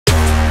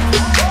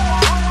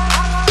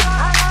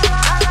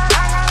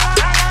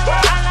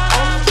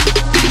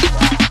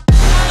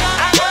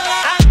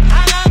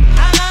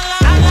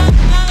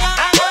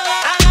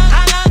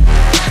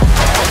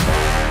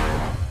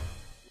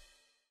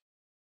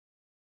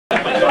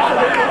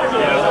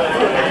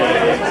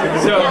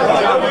So,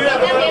 I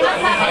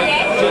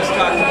just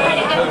talked to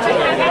my coach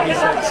about it. He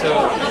said, so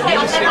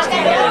you're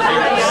 16 years,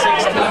 you're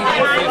 16 to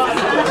 50.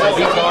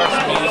 These are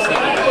some new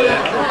 7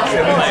 players,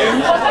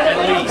 at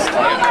least.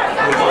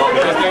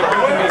 Because you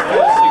can be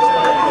full 16.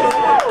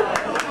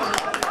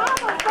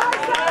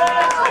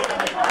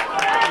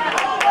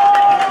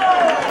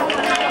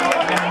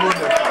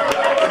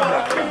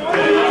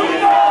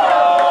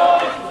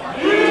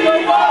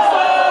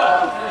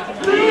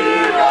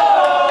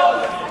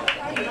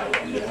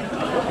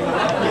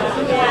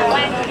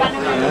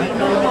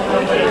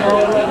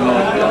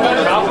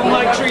 Chop them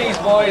like trees,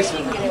 boys.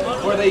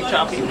 Before they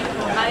chop you.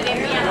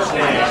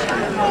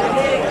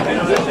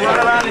 Run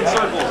around in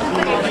circles.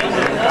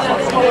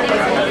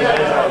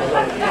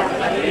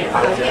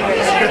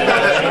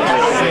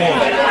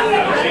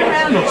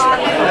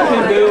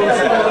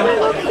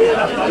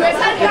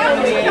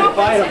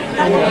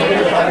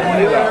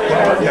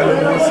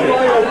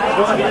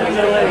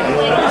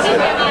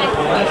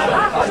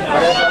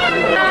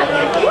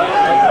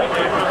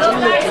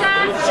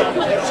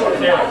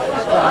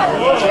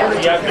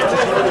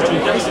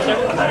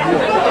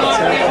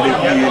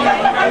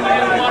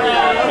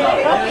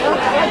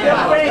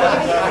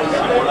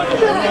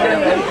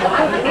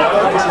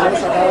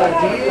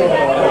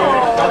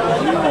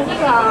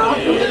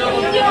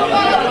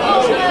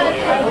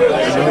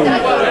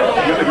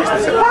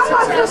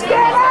 Vamos,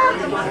 Cosquera!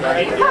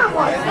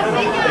 Vamos!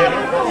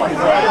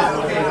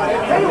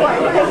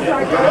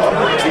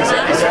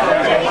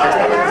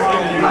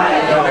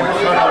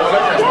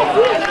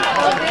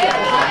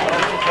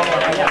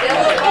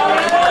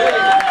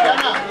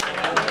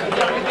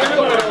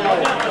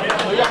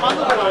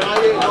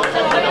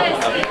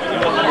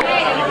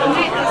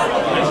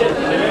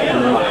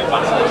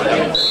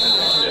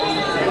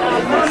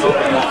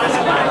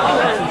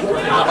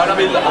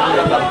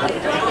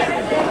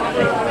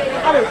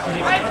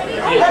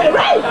 Yes,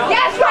 Ray!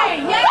 Yes!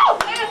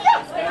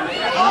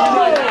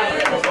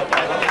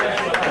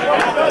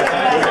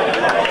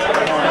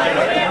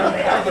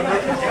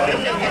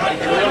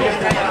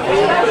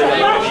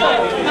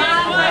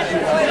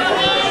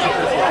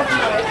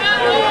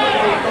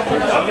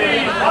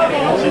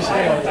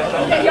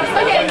 Yo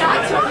soy el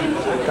Nacho.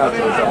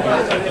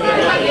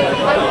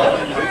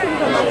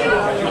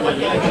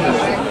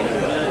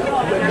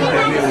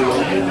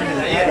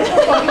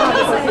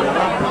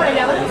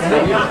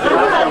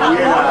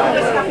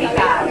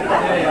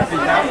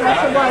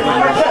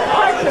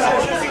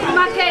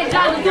 Maquet,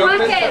 Gianni, tu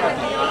maquet.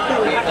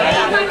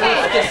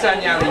 Que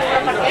señalí.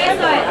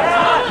 Eso es.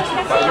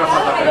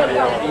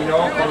 Y no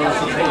con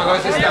sus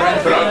jugadores estaban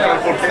Pero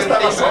 ¿por qué está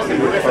la socia?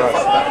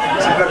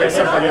 Siempre que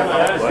se falla.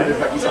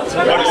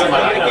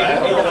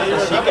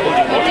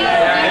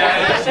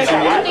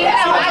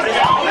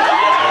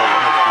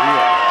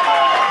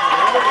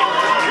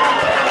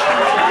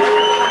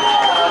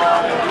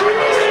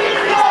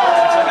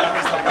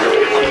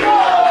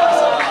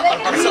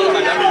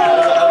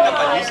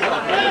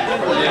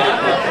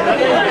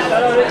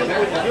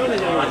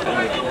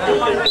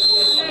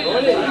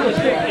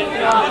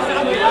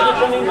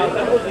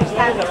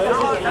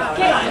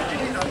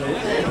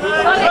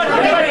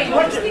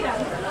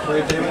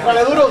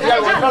 Entrale duro,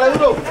 Thiago, entrale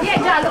duro.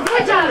 Bien, Gianni,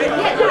 bien, Gianni,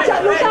 bien,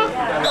 Gianni.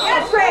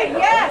 Yes, Ray,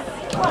 yes.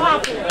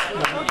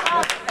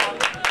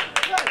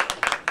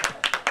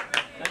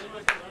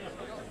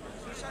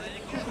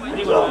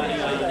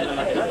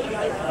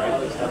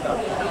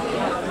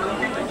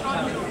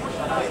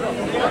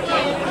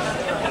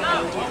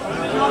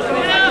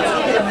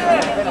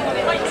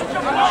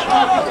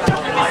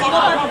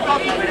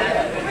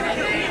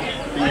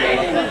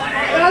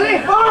 Dale,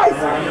 boys!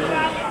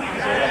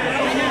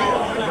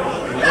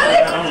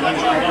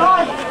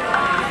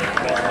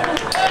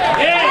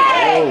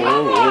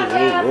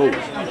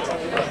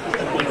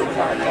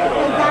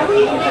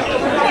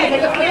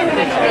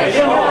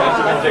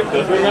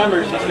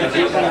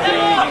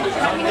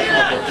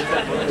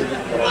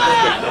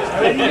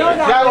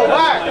 Thiago,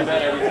 back!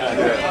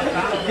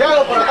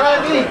 Thiago, por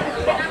atrás de ti.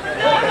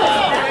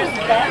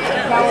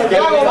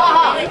 Thiago,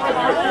 baja.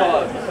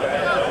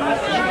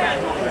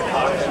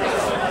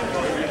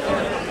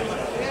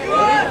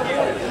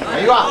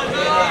 Ahí va.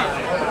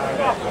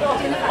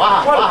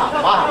 Baja, baja,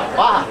 baja,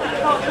 baja.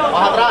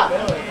 Baja atrás.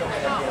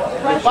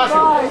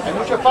 Espacio, hay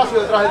mucho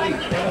espacio detrás de ti.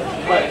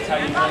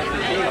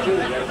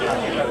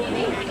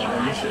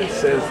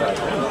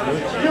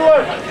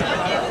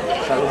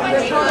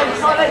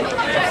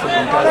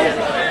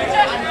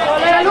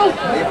 Salud.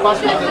 Hay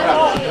espacio detrás.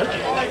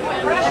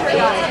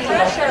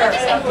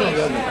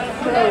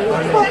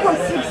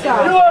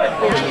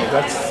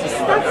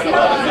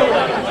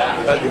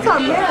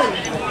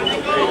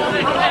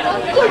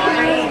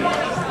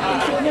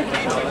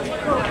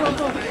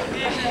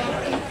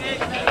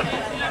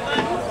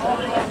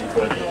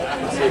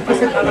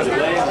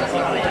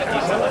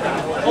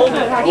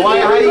 No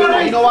vayas ahí,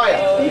 ahí no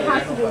vayas.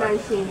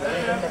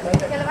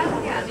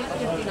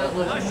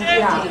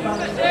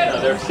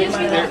 They're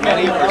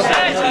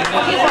 80%.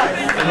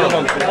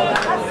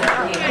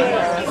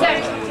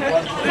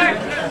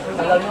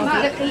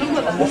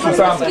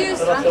 Susana.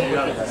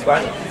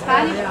 España.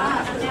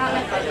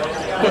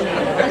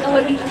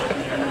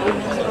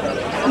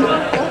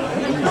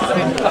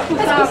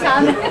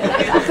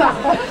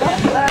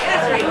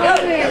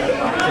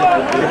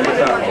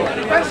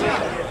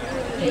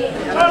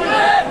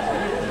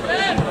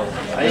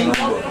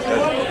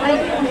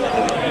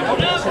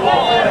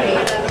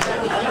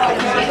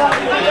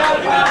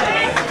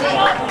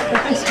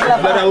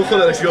 Es Araujo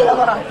del show.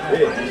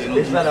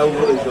 Es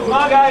Araujo del show. Come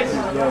on, guys.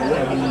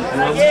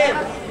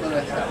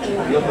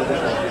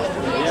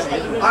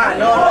 Ah,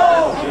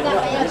 no.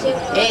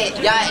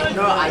 Ya,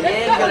 no,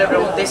 ayer yo le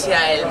pregunté si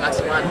a él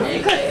máximo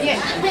antes.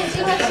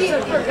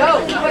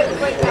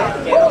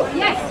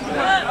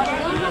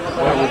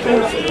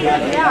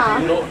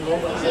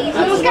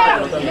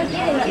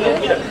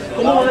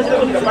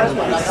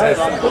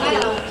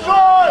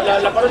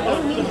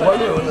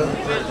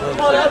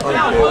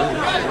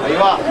 Ahí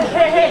va.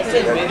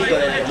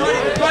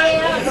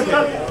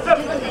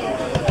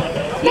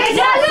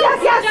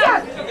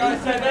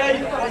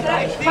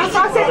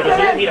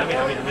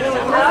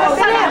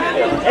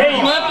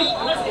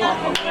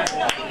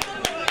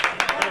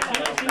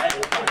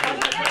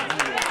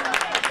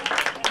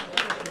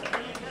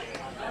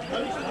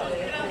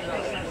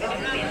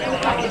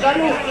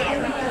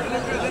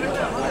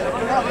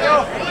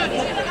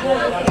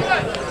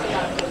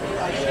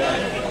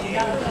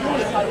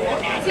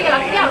 Sigue la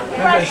acción.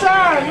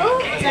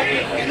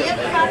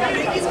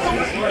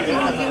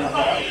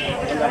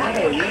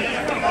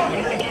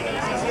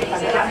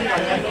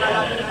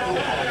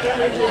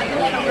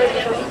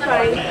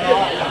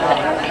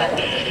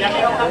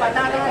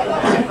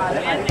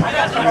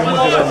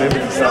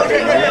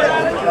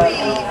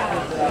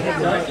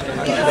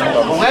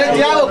 Con él,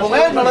 Thiago, con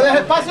él, no le dejes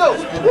espacio.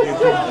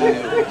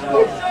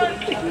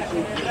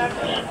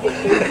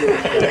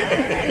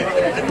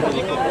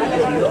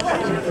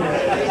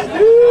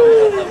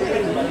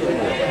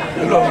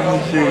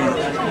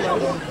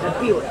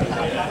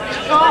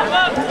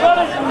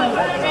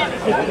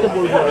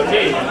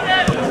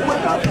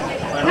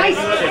 Nice.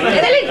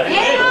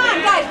 Come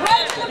on, guys.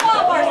 Run to the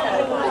ball, Barca.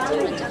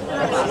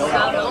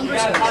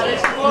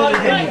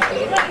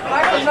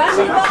 Run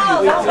the ball.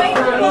 Don't wait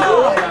for the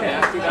ball.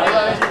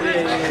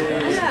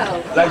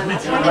 Like me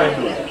too,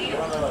 right?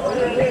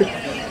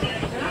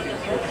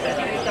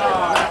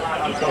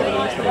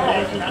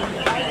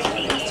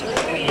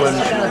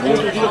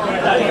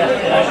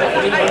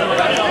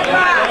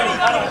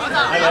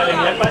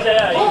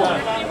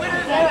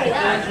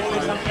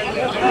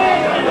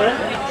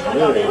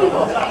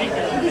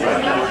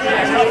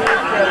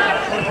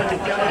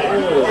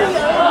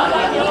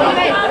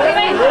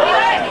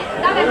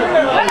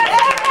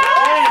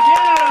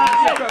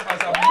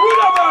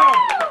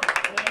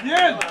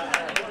 Bien.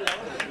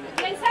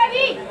 Bien,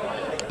 Savi.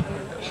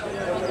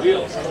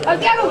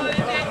 Thiago.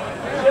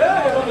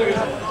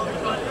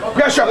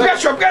 Pressure,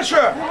 pressure,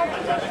 pressure.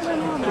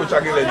 Coach, I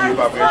can let you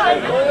about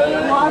pressure.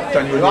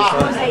 Turn your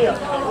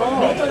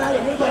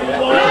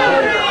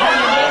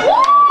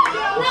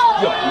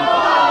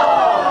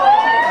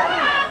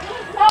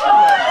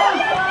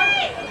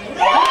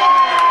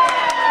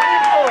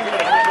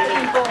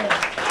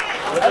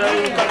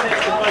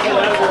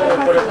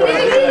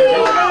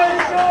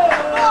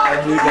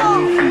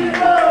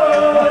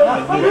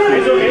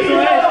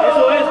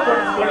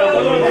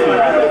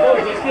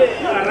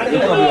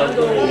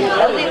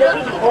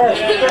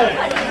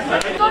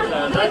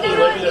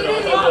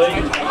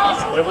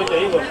Por te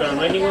digo, pero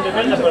no hay ningún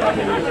defensa por el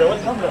que me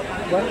pregunta.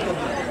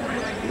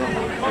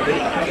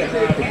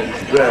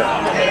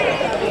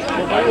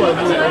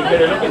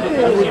 Pero lo que te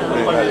estoy diciendo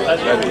cuando estás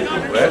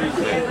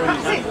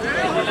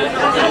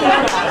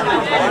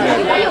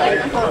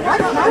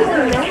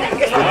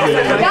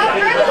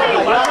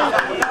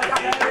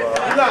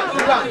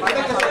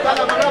Tienes que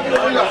soltarla más rápido,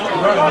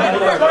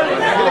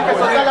 tienes que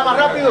soltarla más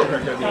rápido.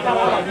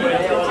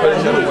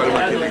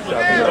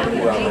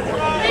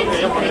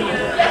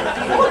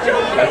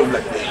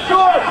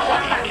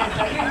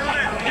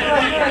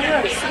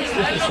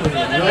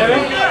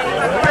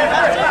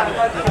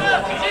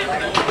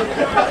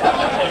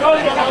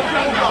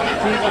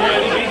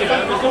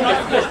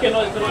 es que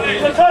no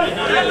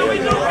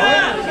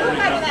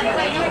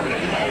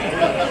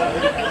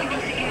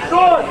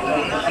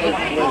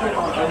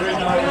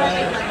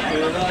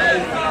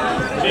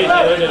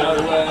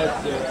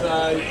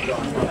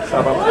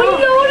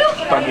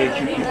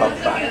Spaghetti y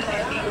papá.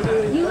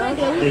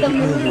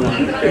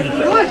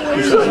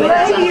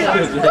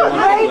 Go,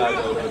 Ray!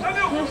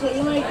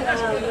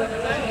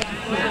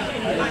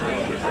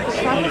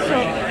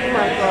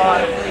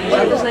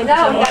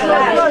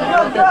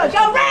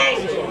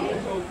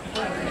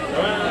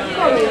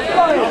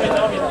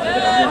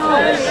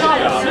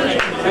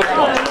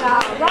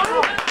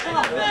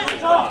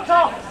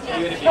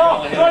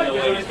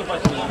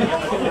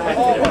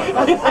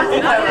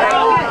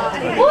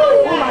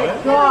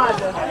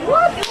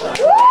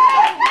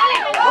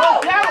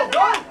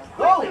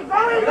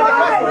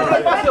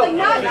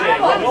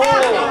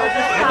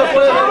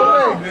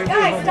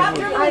 Guys,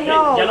 I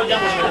know. Ya lo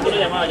llamo, tú lo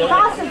llamabas.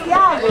 Ah,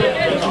 Santiago.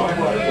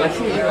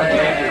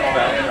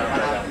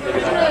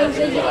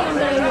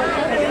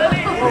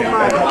 Oh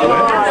my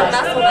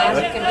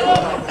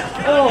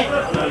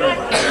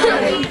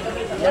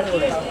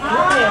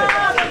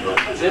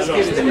This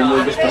gives the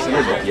knowledge that is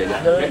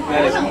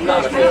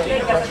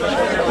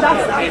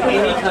not in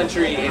any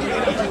country in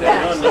Can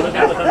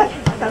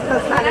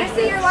I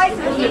see your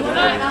license?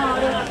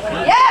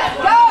 Yes,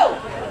 go!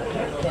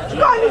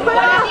 Go on,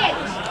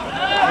 Nicolás!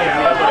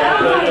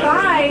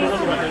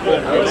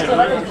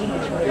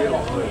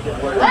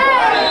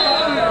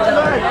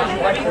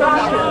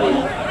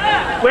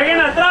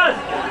 ¡Jueguen atrás!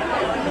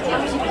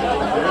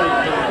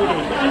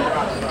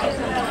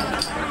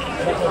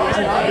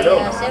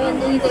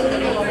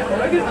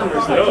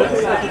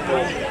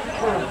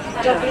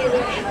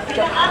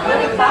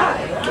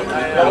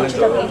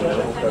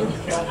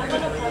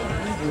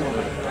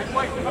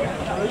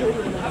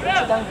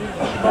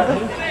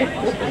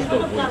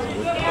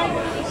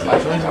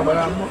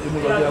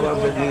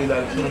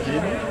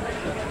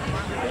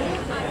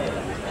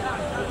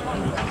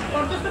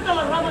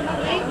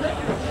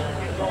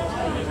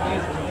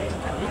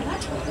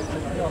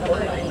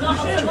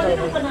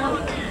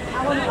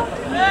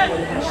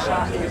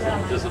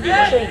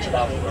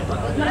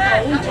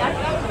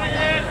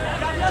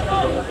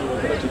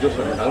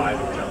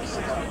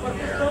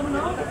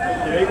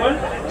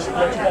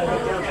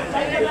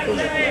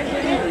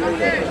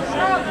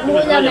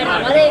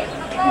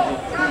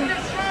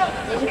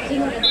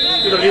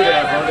 Tiro libre,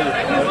 a favor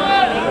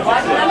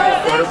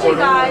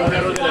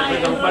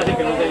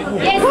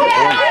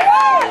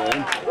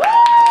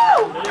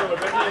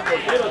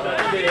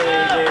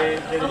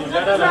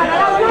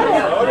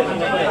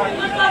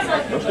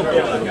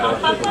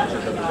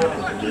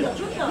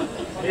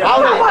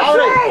Abre,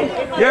 abre.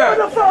 Yeah.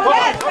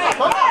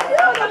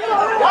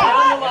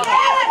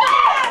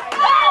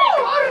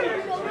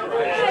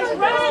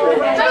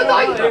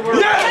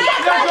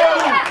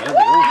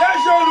 Yes,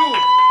 Jolu.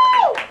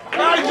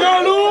 Nice,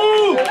 Jolu.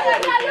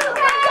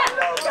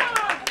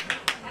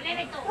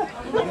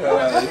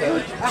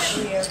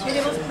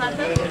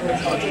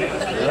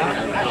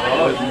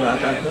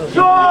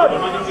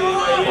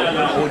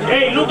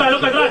 ¡Hey, Luca,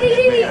 Luca, atrás!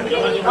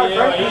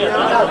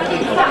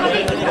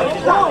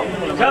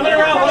 Coming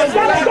around, watch the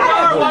back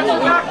door, watch the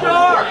back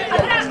door!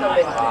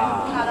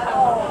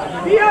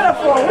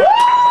 Beautiful! Woo!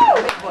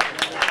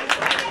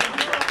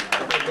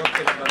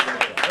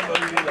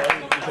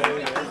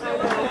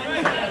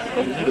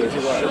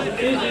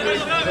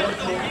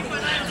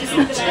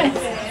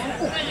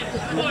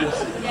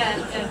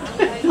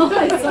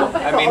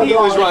 I mean, he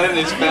was running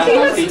as fast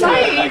as he could.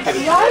 I could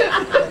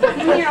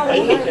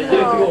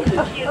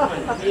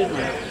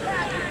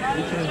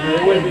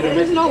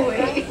There's no way.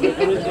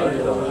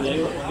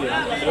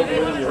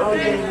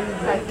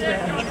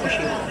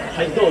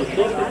 Hay dos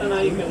que están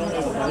ahí que no me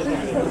parecen.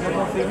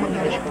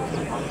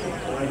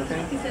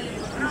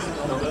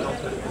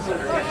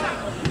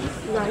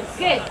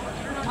 Good.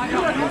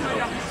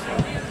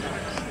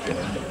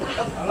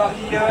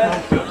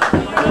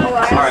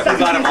 Alright, we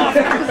got him off.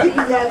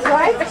 That's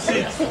right.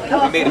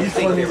 We made him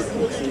think they were.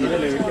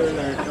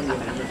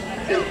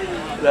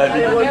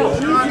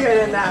 Easier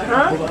than that,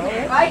 huh?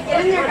 Right,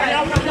 get in here,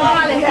 guys.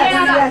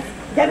 Yes.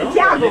 Get it,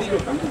 Thiago.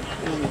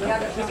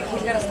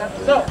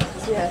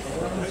 Yes,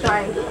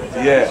 trying.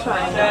 Yeah.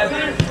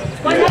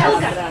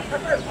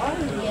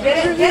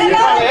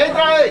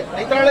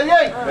 Entrale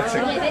bien.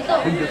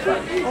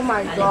 Oh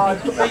my God.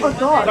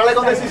 Entrale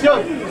con decisión.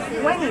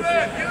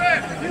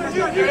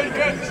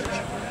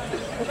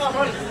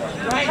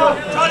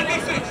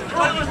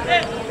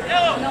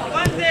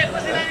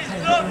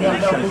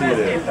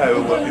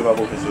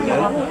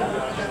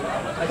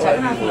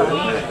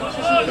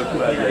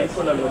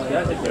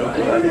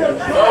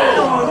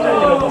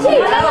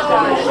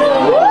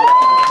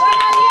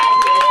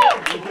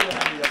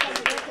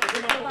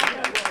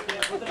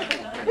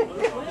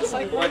 It's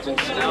like watching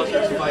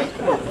schnauzers fight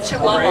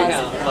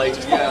greyhound. Like,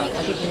 yeah.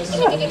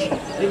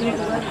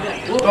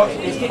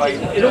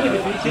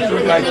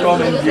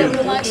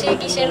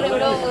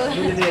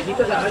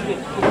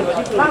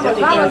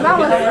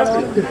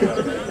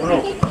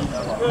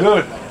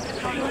 Good.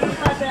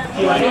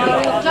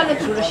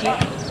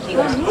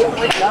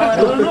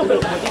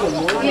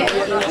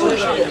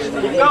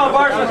 Go,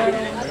 Barcelona!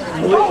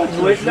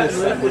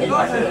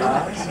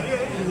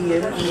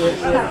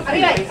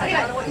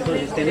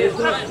 Entonces, tenés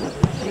dos.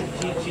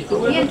 Si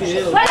tú ves los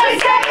videos. Come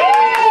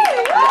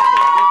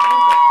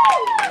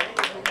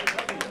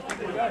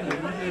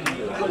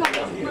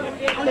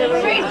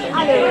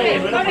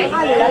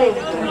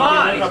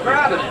on,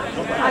 grab it.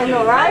 I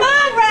know, right? Come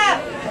on,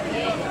 Brava!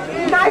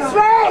 Nice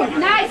rain!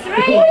 Nice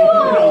rain!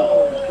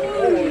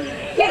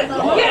 Get him!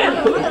 Get him!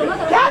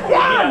 Get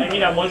down!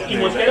 Mira, y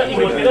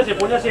Mosquera se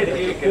pone a hacer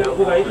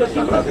jugaditas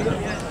simples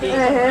y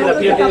la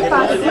pierde.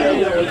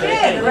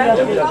 Read.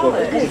 The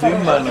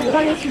defenders.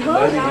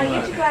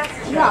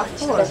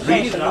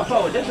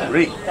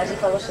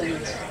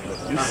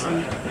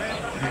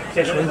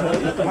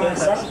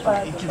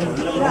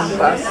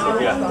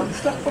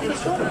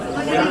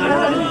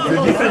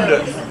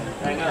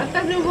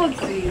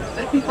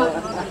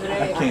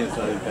 I can't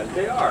say that.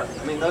 They are.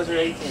 I mean, those are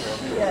 18.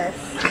 Yes.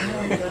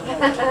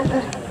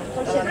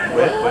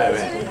 Wait.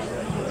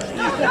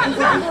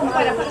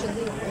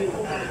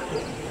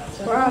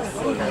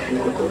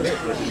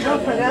 No,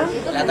 for them?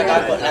 Le ha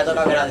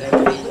tocado ver al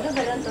referee.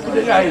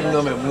 The guy is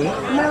no me muy.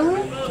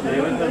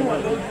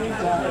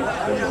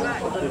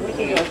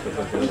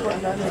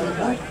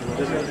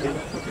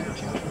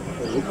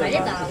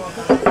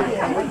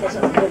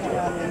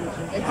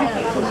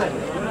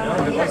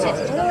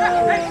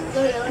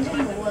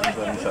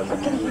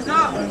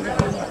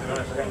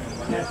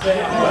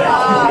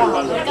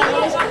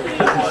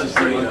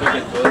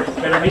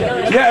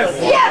 Yes.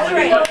 Yes,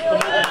 Ray.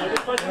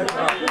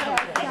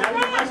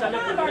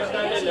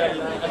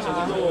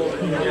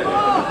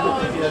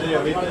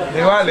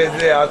 Ne vale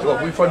de atro.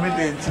 We formed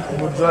the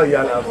Mudzo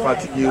yala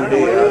fatigue de.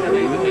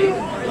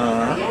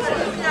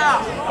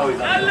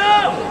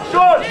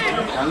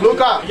 And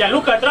Luca. Ya,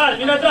 Luca, atrás,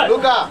 mira atrás.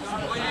 Luca.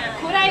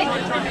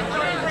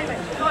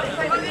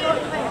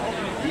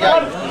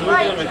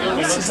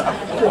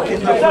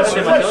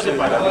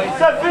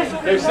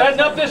 They're setting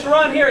up this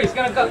run here. He's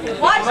gonna go.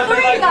 Watch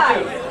 3,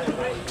 guys.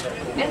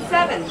 And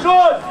 7.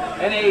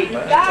 And 8.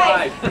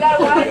 Guys, you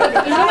gotta watch.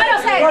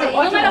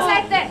 Número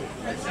 7.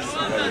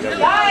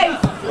 Guys.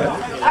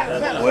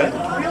 What?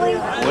 Really?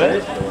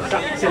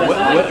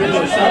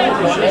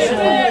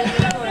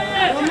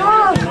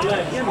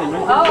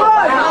 Oh,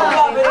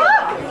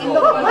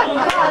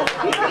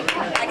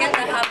 I guess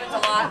that happens a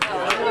lot.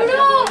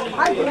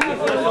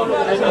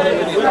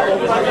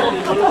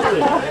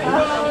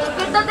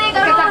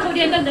 Que está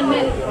cubriendo el del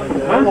medio.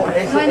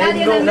 No hay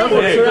nadie en el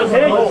medio.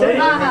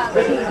 Ajá.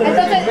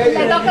 Entonces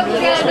le toca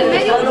cubrir el del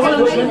medio porque los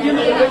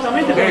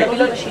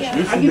medios. Sí,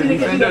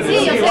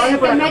 yo sé, el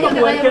del medio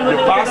que vaya por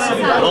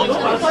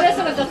por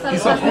eso que tú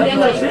estás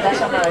cubriendo ahí.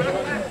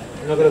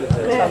 No creo que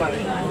sea.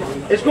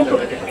 Es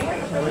complicado.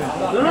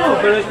 No,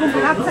 pero es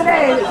complicado. Not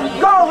today.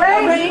 Go,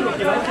 Ray.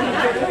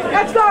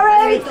 Let's go,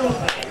 Ray.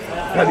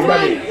 Nice,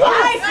 Ray.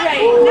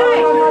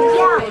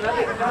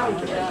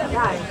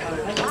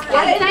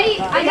 Nice.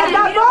 Ahí got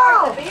that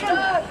ball.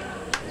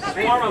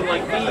 Swarm them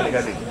like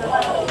bees.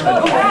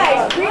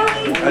 Guys, really?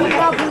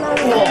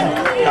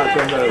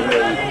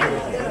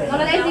 No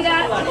lo dejes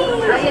tirar.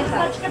 Ahí está.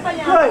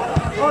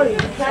 Good.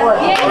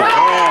 Bien,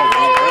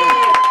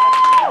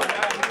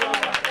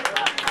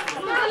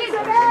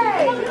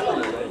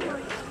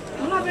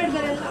 vamos a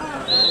perder el...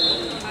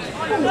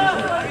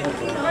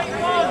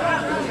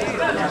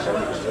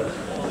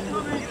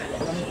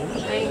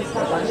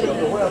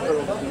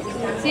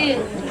 Sí.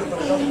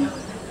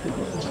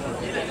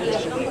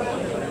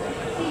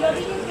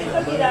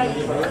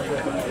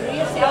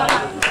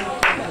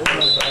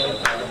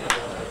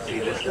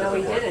 No,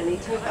 he didn't. He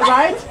took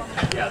right?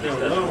 Yeah, there's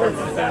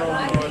that.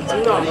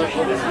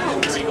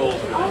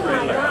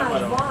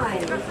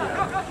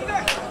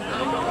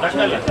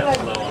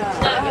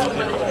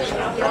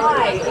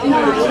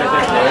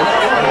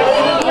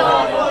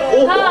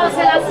 No,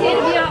 se la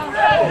sirvió.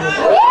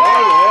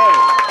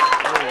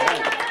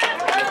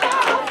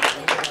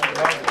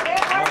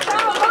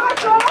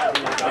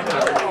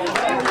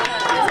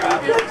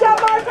 Good job,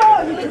 Marco.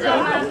 Good job.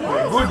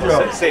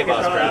 Save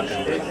us, Brad.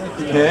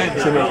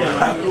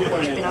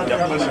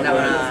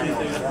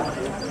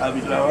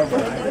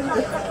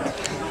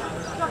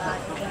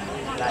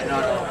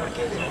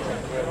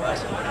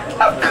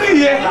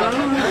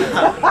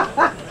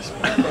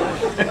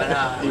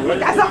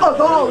 That's not a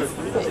goal.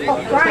 Oh,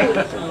 right.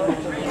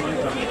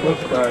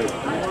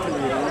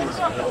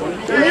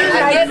 I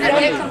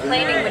get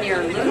complaining when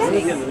you're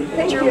losing,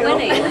 but you're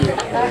winning.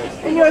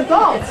 And you're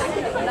adults.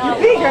 You're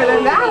bigger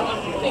than that.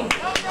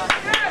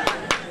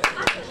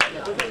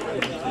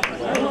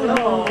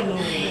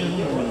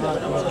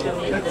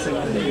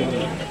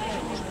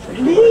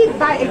 Lead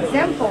by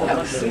example.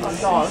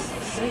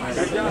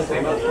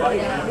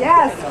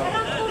 Yes.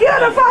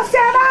 Beautiful,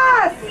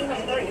 Sebas!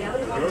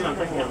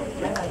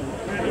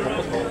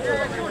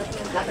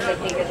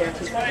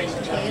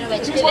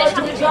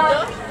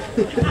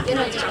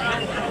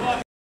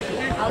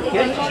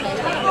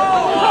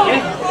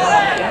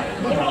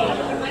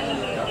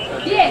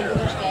 Bien.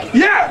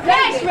 Yeah!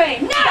 Nice,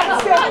 Ray. Nice.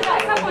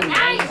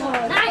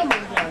 Nice.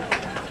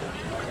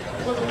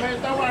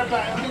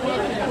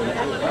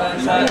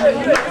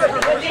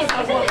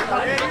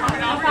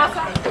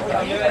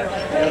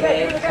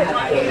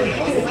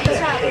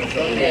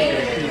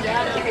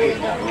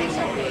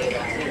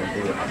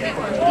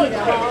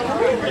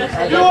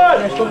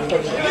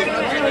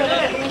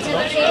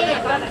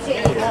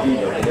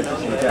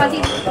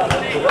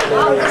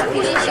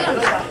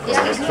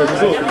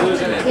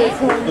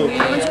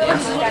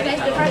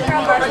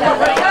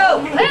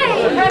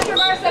 Hey, pressure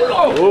Barca.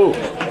 Oh.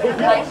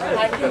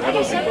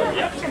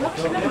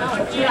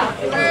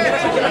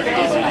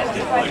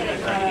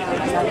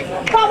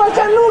 Vamos,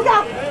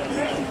 Gianluca!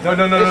 No.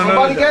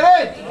 Somebody get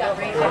in!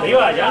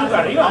 Arriba, ya,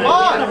 arriba. Come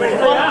on!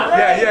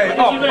 Yeah.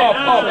 Up.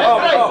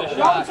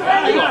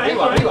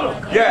 Arriba.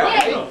 Yeah.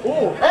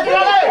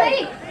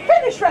 Entrale!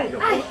 Finish right!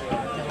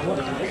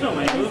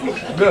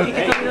 Good.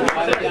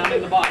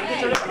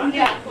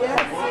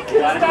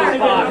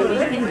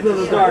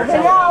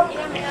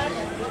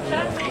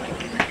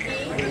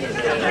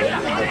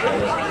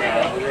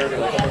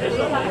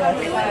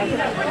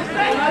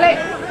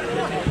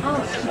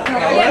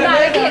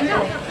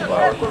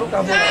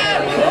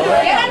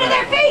 Get under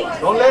their feet!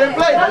 Don't let him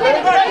play! Don't let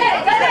him play!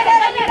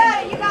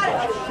 You got it!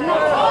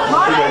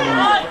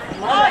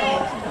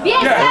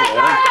 Bien, nice!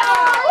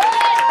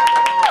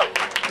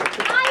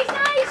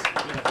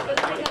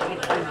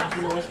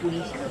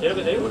 ¿Quieres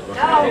que te digo?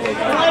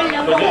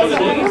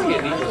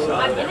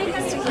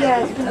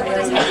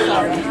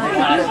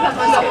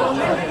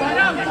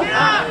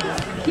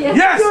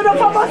 Yes.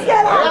 Beautiful,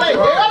 Mosquera!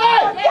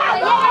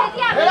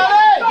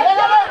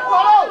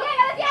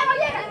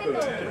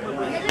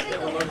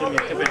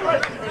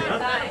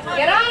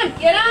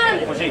 Get on!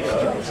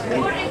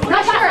 No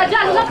pasa,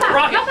 ya, no pasa.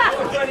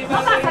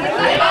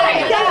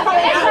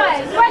 Eso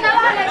es, buena,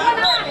 vale.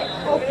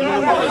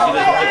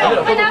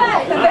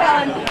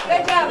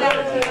 Good job,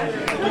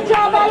 Good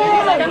job,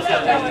 Alex!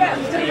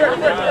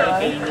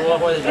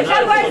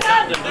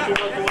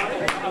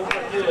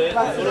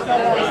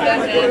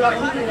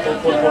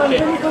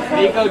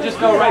 Nico, just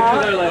go right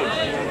through their legs.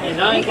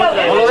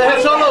 No lo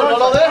dejes solo, no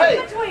lo dejes.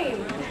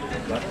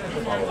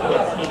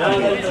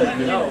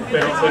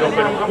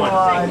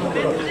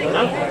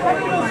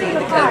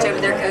 Coach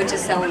over there, coach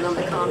is telling them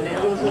to calm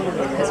down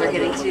because they're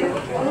getting ahead.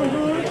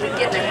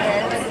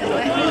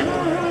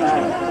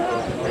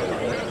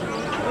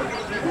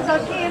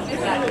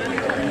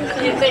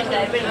 Es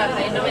verdad,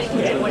 no me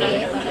dijiste buena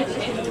vez.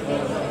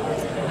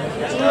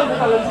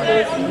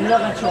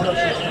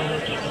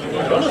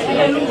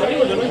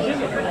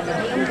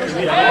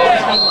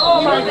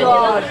 Oh my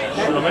God!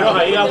 Por lo menos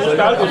ahí a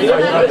buscar algo. Yo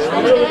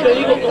te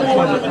digo,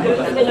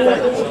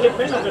 qué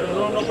pena,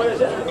 pero no puede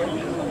ser.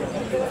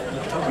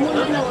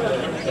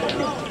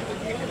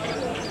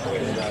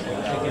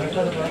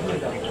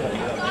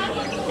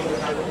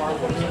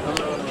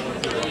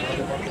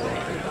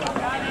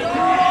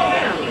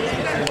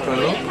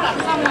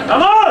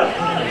 ¡Vamos!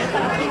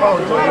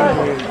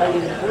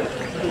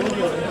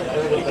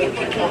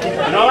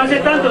 No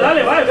avances tanto,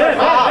 dale, va.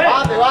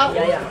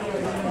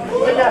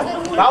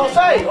 Vamos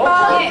ahí.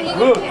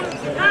 Good.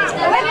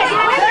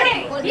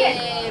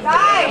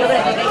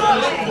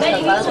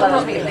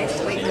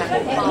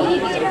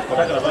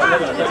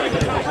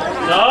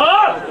 ¡No!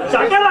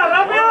 ¡Sácala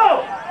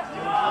rápido!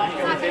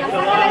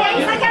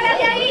 Sácala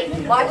de ahí.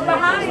 Watch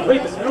behind.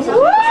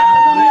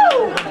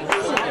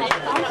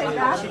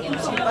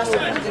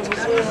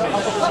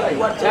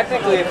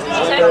 Technically, if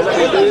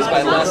we lose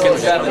by less than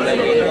 7, then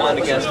we won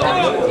against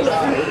anyone.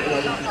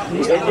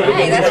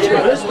 Hey, that's true.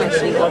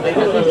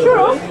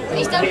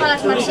 Listos para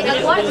las marcias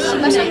al cuarto, si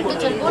pasan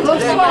tots els punts,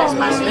 listos para las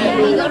marcias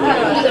y dos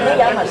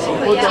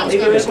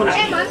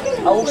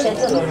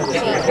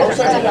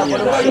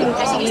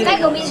Así que está,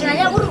 comienzan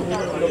allá, burro.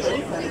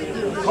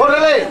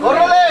 ¡Córrele!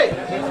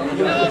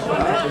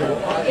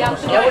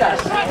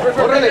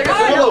 ¡Córrele, que se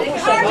pudo!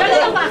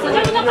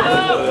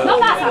 No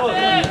pasa.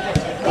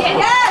 Bien.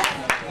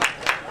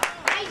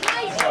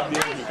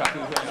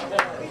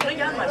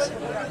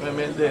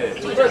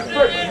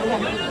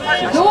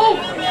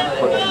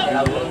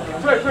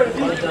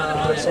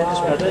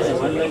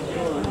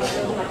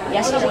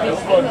 Ya se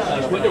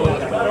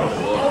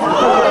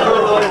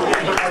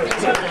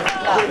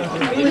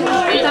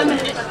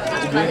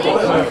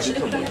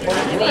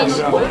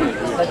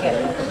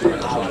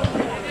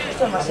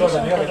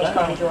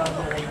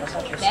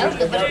Veus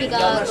que pots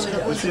picar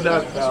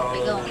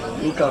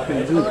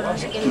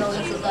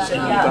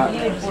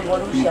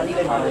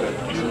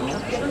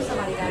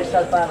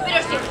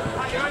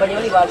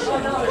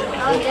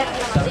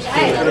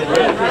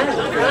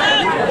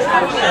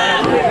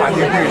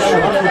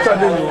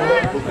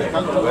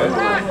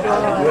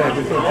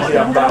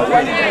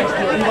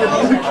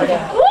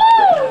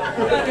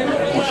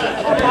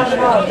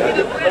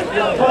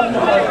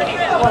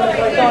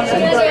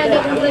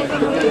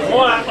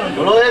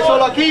No lo dejes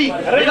solo aquí.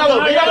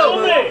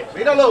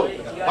 Míralo.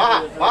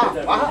 Baja.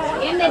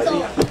 Bien de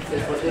todo.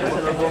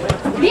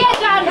 Bien,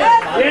 Carlos.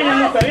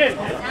 Bien, está bien.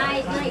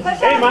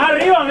 Nice. ¡Ey, más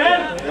arriba,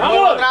 man!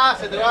 ¡Vamos! Atrás,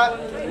 se te va.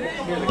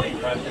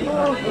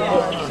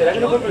 ¿Será que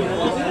no fue perdido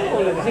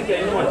o le dicen que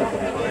hay uno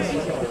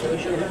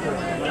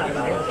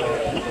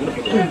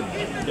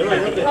Yo me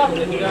imagino que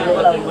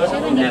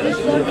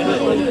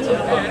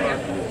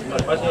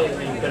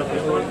pero que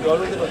yo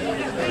hablo de los...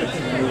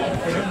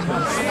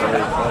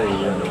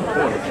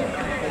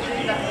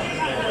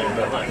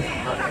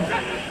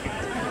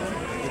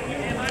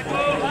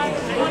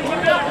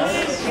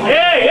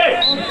 ¡Ey!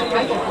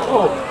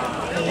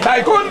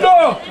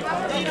 ¡Taekwondo!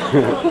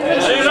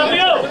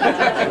 ¡Rápido!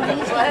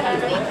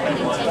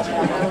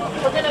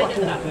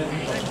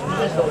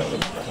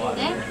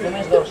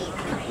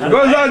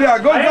 Gonzalia,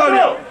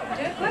 Gonzalia.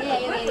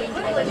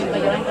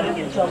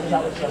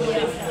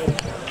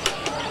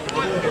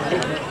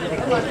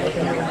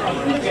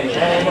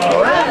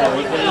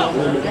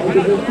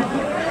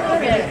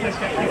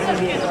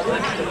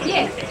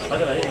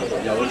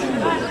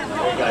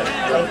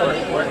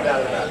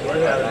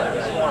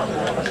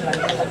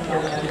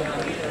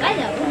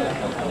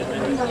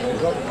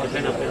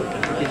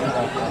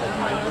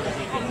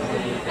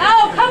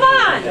 Oh, come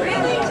on!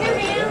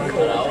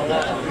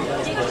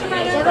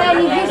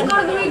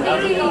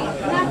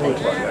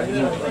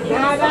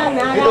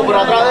 Fito, por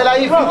atrás de la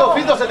I, Fito,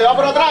 Fito, se te va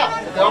por atrás,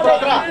 se te va por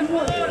atrás.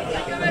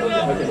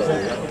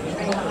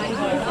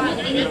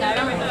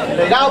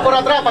 Pegado por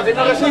atrás para que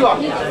no reciba.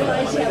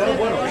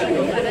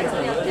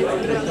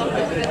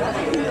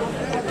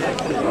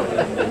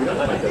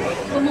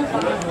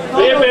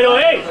 Oye, pero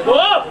hey,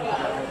 ¡oh!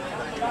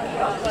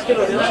 Es que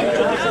los dedos son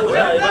mucho de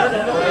seguridad.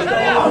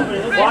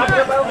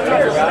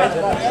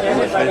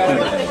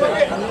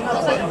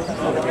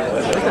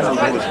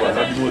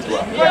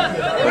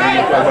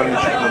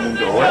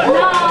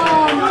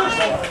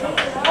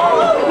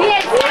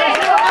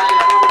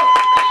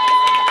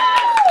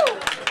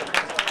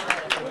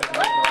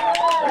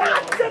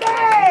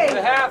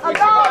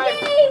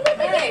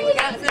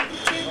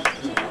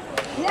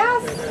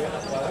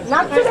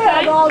 Not today,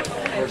 adults.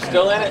 We're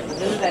still in it.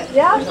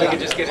 Yeah. We could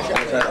just get a shot.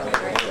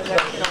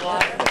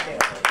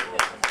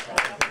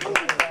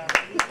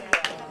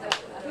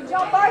 Good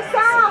job,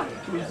 Barca.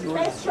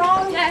 Stay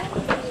strong. Yeah.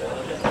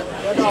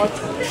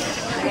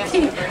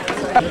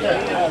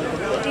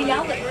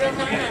 Y'all look real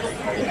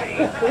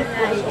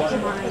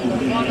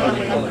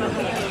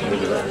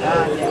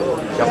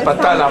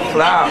Capata la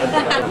flama.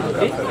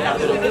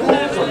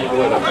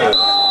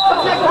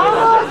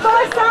 Vamos,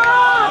 Barca.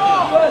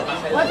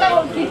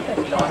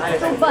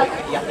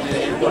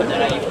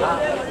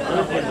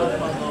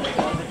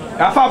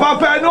 Rafa,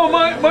 papel não,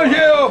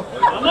 manjeu.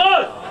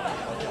 ¡Vamos!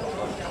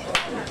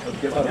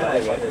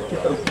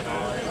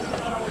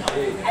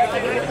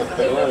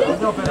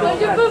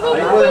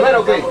 ¿Ahí puedes ver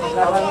o qué?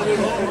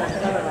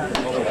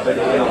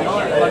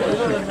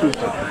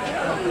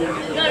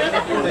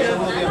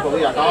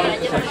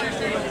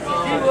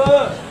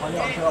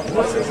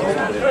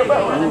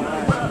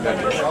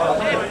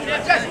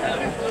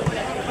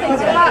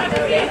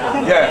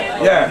 Yeah,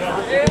 yeah.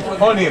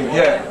 On him,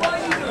 yeah.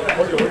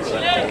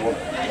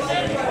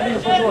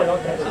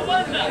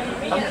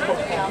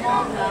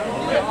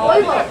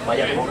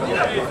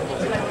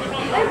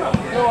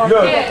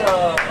 Good.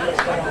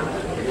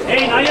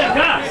 ¡Ey, nadie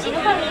acá!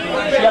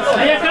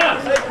 ¡Nadie acá!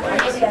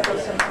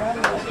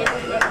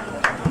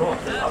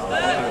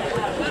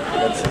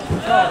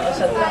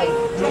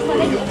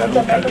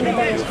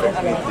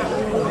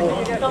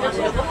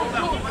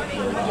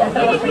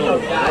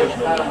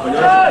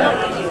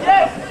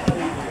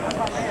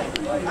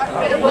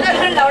 Pero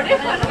ponerlo en la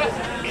oreja, ¿no?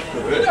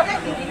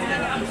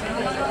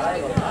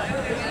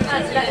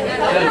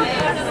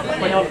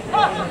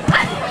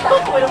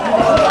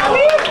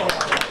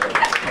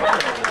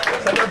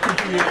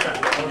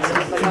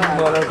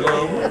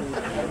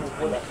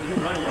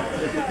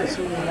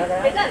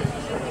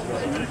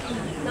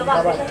 No va.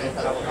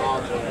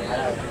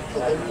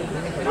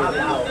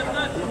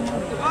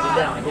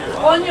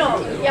 Coño,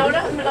 y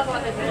ahora me la voy a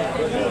hacer.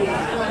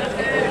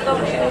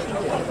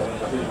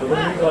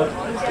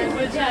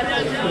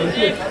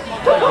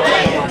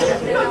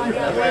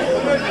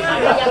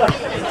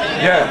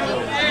 Yeah.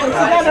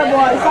 Together,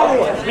 boys.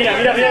 Mira,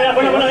 mira, mira,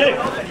 buena, buena,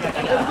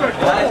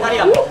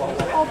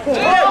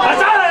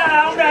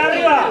 ¡Pasada! ¡Hombre,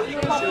 arriba!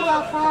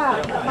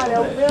 Vale,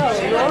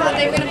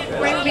 They're going to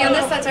bring me on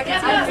this side so I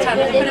can see this time.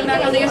 Put him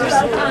back on the other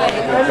side.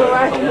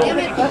 Damn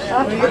it.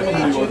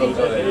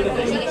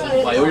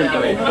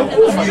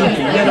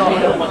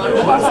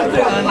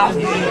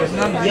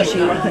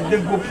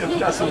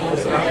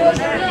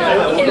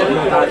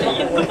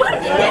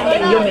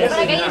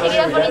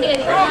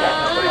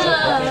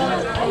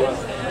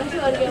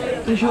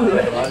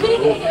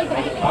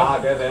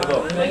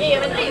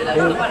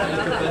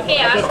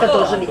 Qué asco.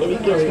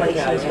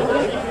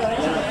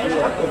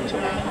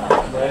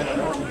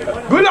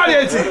 Good on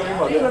Yeti.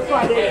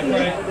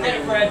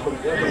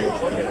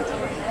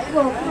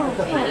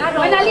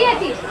 Buena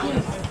Lieti.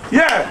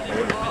 Yeah.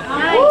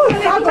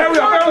 Hurry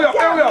up, hurry up,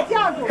 hurry up.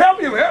 Help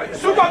him, help him.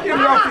 Super him,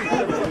 Rafi.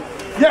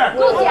 Yeah.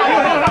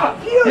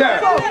 Yeah. Yeah.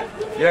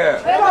 Yeah.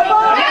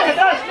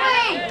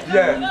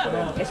 Yeah. Yeah.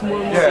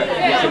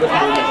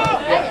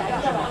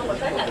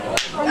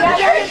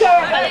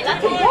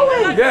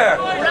 Yes.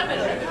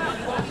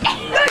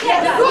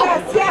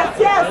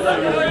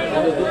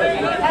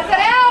 That's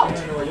it out.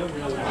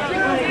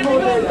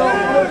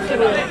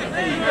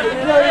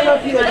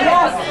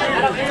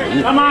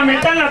 ¡Vamos,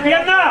 metan la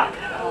pierna!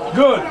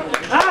 Good.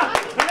 ¡Ah!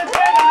 ¡No le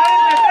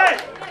pegues,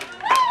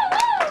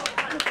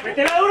 no le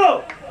 ¡métela duro!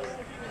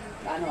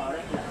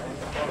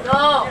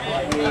 No.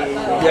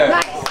 Yeah.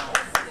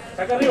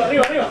 Saca arriba,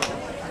 arriba, arriba.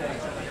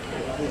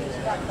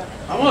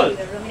 Vamos.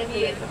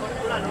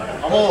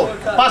 Vamos,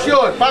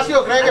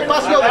 espacio, cree que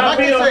espacio,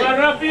 Rápido, máquense. más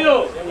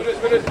rápido.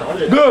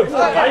 Good.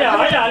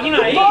 Vaya, alguien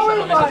ahí.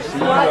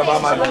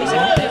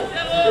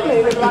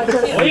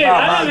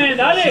 Oye,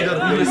 dale.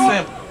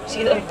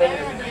 Sí, es.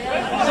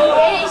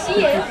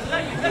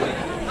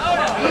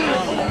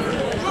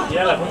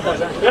 Ya la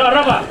punta. Cuidado,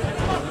 Rafa.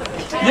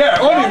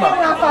 Yeah, Onima.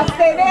 Rafa,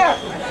 stay there.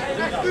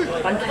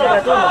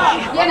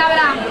 Bien,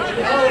 Abraham.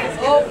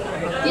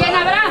 Bien,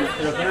 Abraham.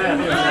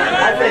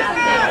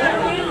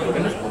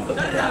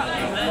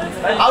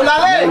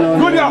 Háblale.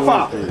 Good,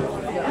 Rafa.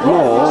 Oh,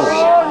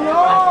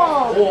 no.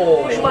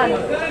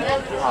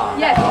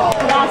 Yes.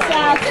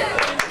 Gracias.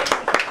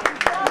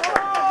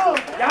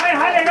 Ya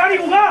déjale, Gary,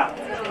 jugar.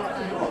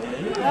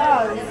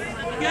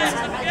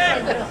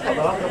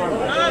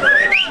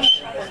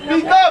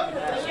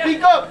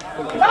 Speak up.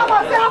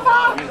 Vamos,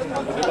 Rafa.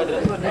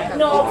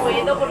 No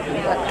puedo porque me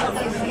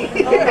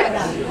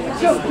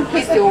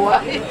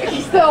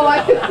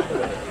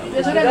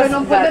Eso que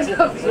no puede ser.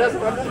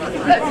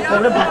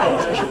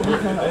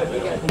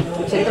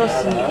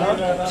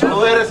 No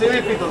lo dejes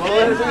recibir, Pito, no lo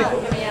dejes recibir.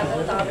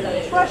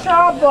 Push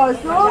our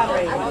boys, no?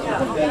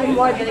 Feeling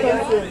more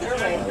defensive.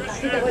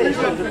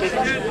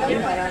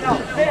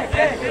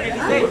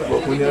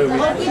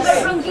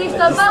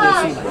 Franquista,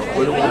 paz.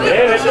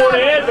 Vete por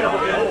él, pero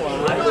porque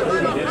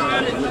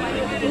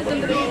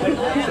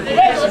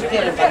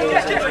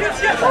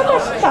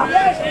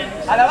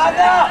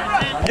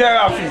Yeah,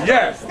 Rafi,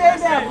 yeah. Stay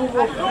there,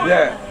 Bubu.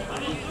 Yeah.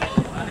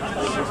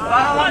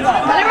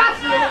 Dale,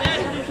 Rafa.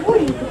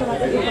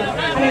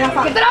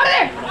 ¿Qué te la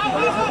orden?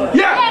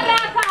 Yeah.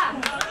 Rafa.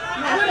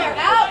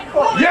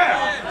 Yeah.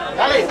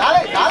 Dale.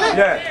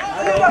 Yeah.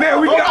 There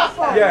we go.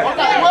 Yeah.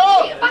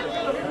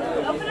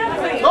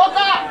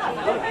 Toca.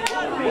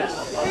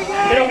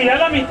 pero mira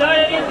la mitad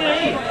de gente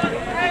ahí.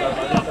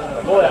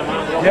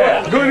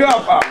 Yeah. Good,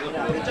 Rafa.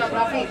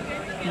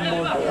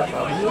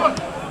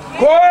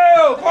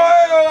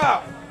 Correu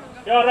lá.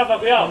 Cuidado, Rafa,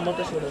 cuidado.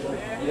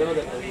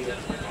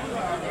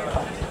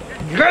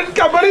 Grande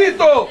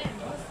cabrito.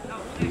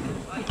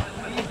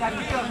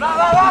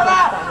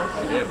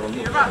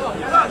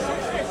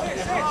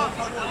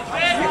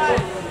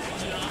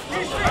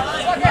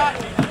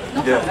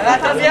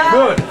 Yeah.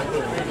 Good.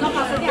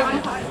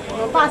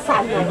 No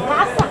pasa.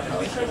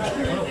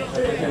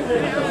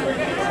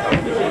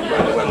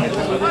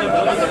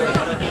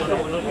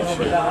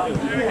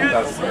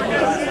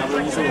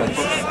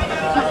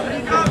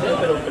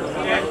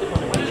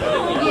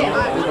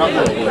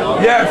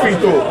 Yeah,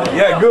 Fito.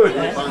 Yeah, good.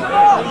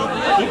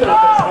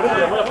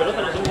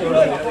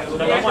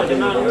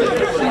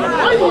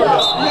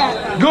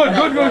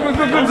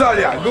 Good,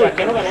 Zalia. Good.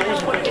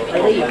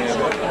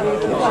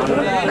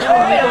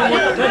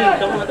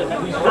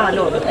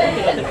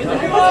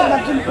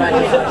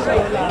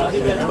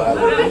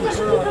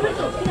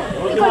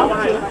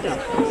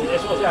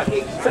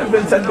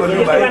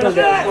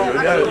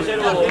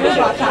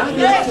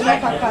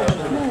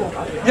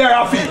 Yeah,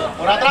 Rafi.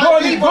 Por atrás,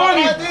 Goli.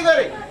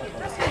 Tigre.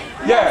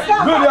 Yeah,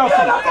 good,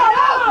 Rafi.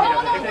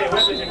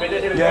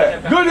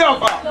 Yeah, good,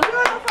 Rafa.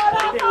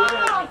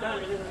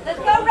 Let's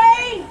go,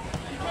 Rain.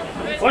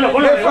 Ponlo,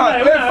 Ven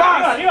fast, ven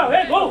fast. arriba,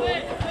 ven, go.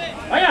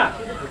 Vaya.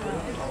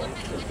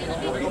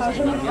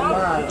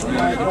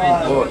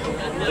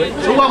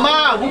 Suba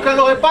más, buscan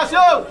los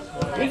espacios.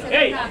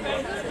 Hey.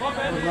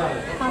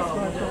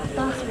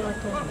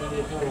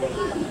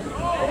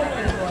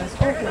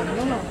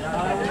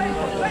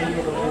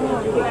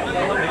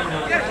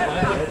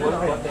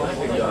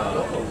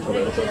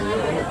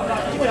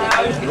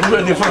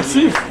 Número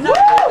defensivo.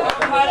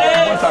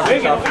 Vamos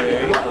saber que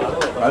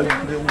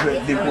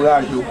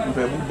decouragem o que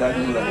vai mudar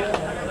de lá.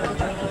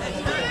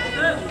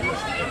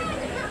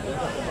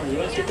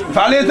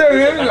 Vale,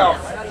 terreno.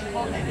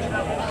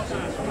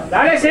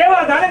 Dale,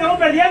 Seba, dale, que vamos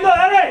perdiendo,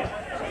 dale.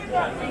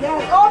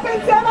 Yes,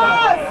 open,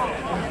 Sebas.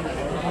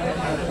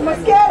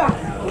 Mosquera.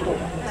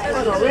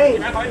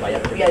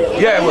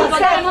 Yeah, well.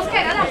 Dale,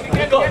 Mosquera.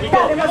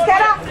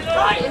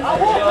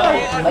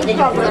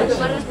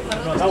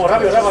 Vamos,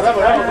 rápido.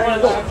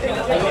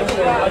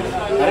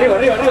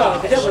 Arriba,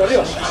 que sea por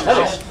arriba.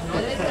 Dale.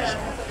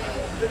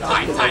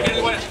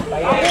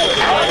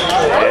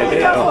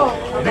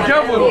 Be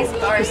careful. No.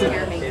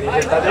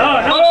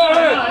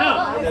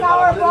 It's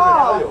our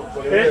ball.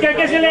 Pero es que hay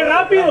que hacerle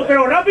rápido,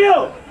 pero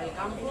rápido.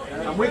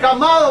 Está muy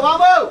calmado,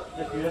 vamos.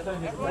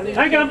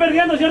 Ay, que van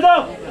perdiendo,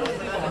 ¿cierto?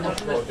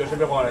 Yo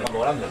siempre juego en el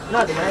campo grande.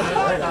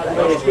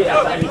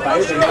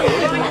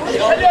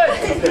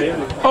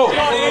 Oh.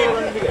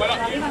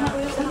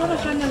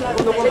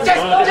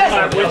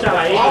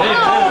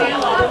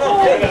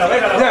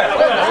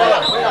 Yeah.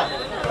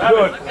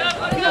 Good.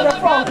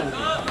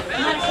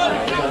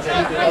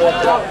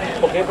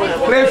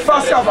 Play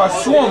fast, have a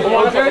swung,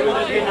 okay?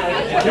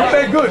 You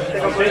play good.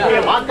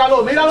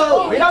 Márcalo,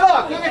 míralo.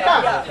 ¿A quién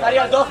está?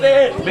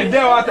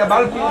 Vendeu até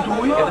bal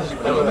cultui.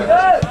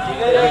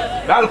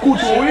 Bal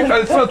cultui,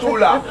 faz centro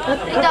lá.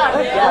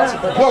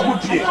 Boa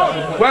cultier.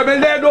 Vai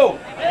vender do.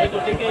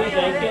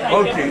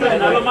 Okay.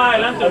 ¿Ganarlo más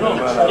adelante o no?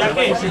 ¿Ya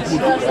qué?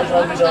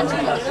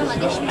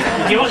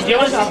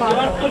 Llevan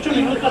 8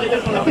 minutos de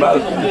con la pelota.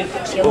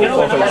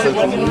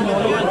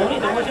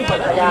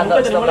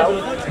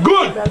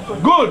 Good,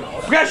 good.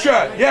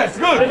 Pressure, yes,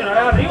 good.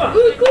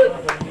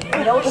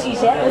 Mira un 6,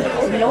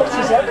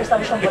 que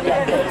estamos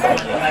apoyando.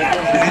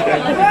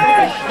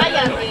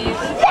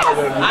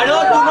 ¡Aló,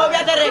 tu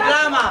novia te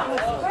reclama!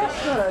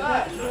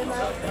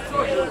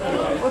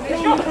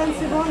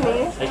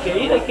 Hay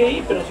que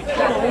ir, pero si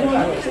quieres.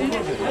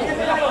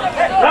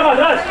 ¡Brava,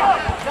 atrás!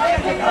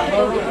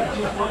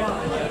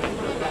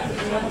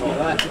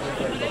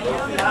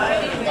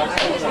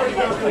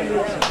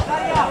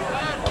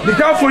 Be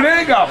careful,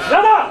 there you go.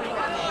 ¡Brava!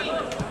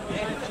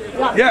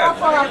 Yeah.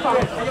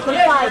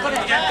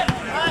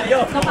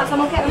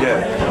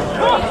 Yeah.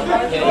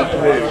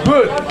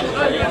 Good.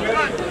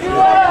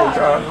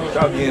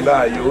 Está bien,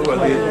 va, yo voy a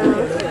decir.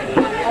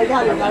 I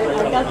got it. I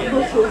got to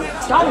push it.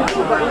 Got it.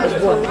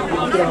 No.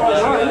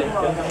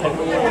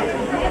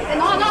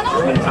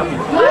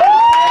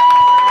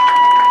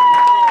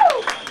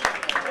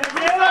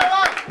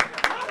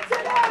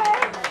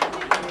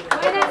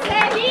 Buena,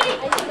 Sebi.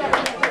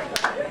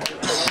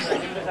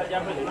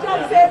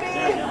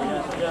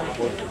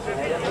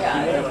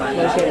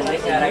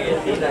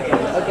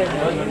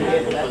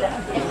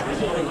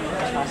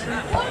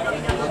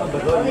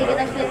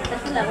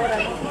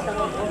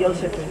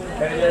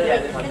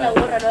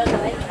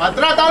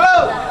 ¡Atrátalo!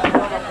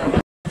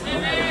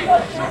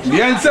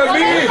 Bien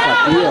servi.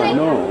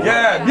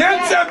 Yeah, bien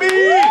servi.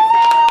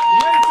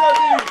 Bien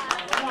servi.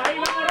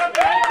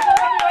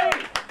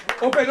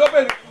 Open.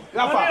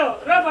 Rafa.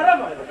 Rafa.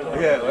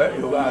 Yeah, well,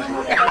 you got it.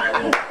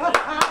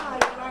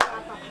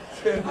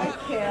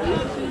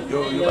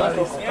 You got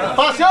it.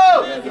 ¡Espacio!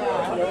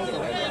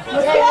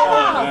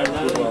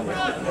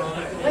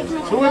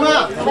 ¡Sube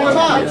más!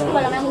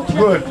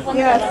 Good.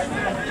 Yes.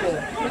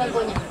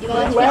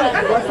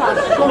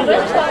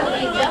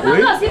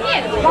 No, sí,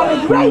 bien.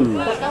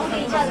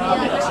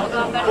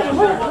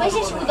 Vais a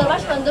disputar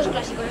con 2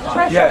 clásicos.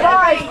 Yeah.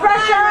 Guys,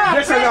 pressure!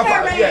 Yes, Rafa.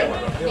 Yeah.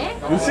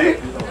 You see?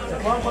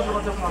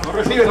 No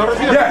recibe.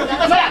 Yeah.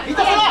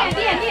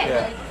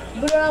 Bien.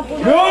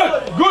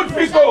 Good,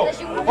 Pico.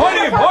 On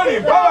him,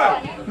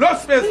 power. No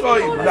space for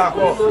him.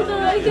 D'accord.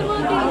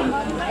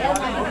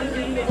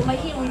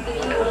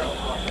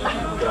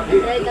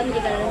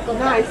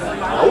 Nice.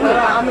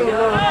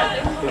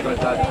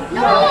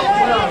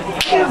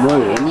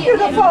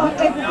 Beautiful.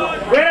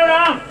 ¡Fuera,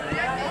 Abraham!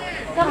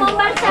 Come on,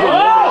 Barça.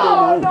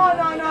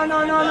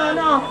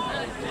 No.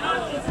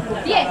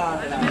 Bien.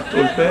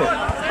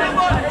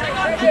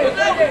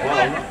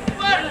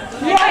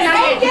 Yes,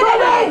 get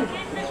it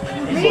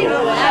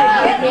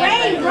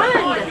in. Run.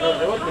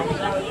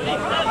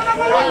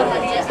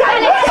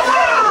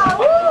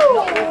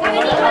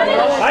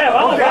 Vaya,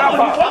 vamos. Okay,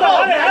 Rafa.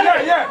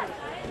 Yeah.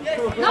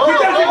 No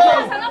pasa.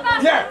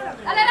 Yeah.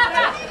 Dale,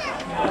 Rafa.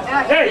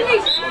 Hey.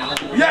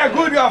 Yeah,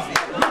 good, Rafa.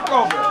 Good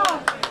cover.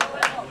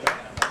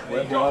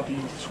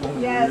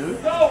 Yes.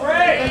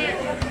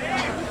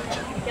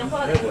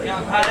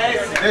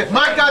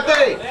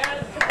 ¡Márcate!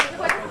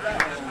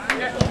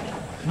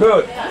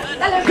 Good.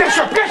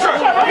 Pressure.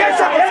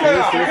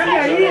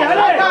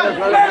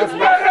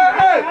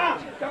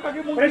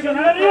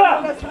 Presionar arriba.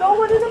 No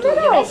one in the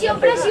middle.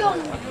 Presión.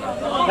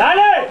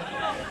 Dale.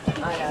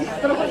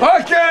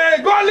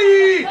 Okay,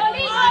 goalie.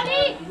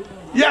 Goli.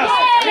 Yes.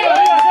 Arriba.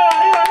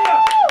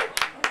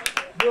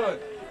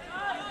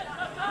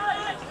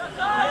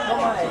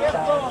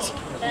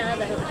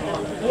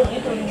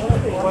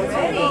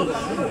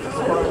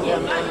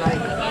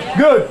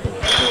 Good.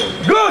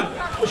 Good.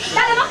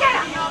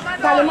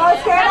 Dale,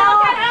 Mosquera.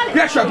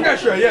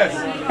 Pressure, yes.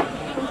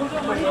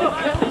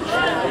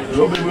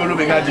 Lo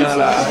me gajan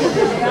la.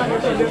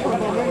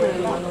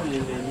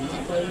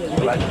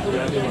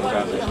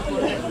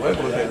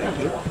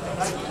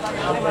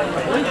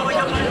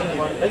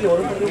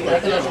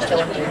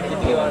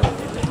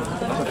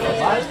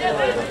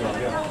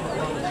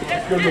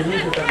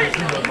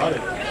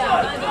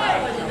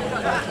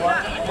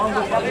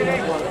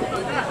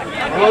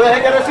 ¡No lo deje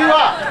que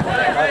reciba!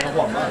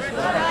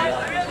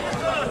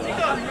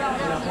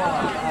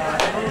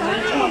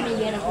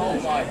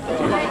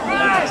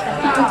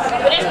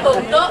 Eres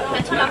tonto, me ha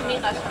hecho las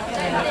migas.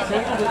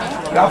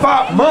 Rafa,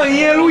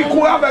 manhã lui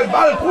curava el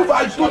bal,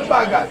 curva el tout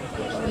bagay.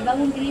 Iba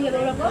un tribe a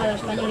los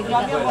españoles.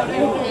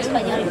 En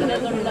español, que me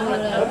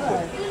contaban.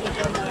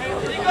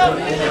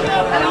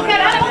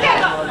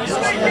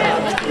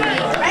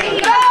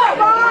 Arriba.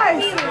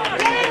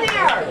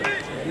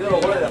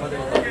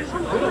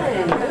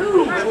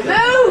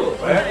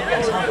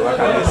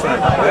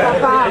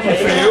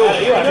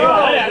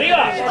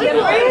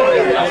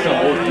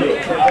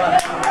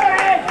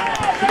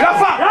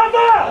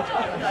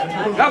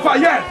 Rafa,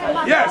 yes.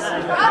 Yeah.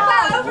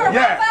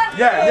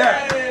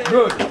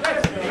 Good.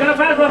 You're gonna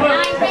pass, Rafa.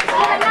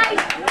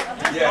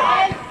 Yeah.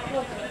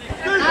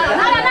 No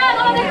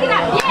lo dejes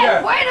tirar. Bien,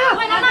 buena.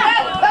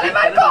 Dale,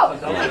 Marco.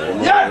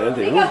 Yeah.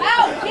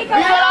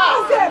 Mírala.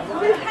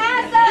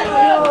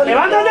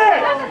 ¡Levántate!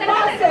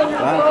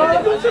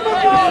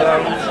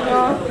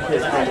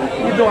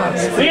 You don't have to.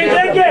 Sí,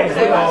 Enrique.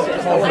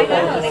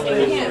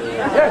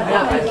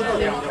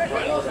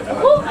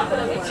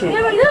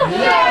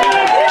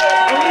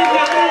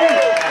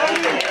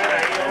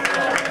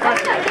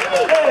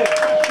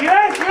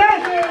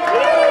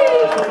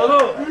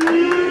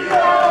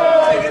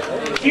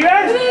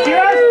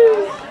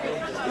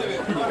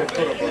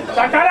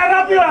 ¡Sacala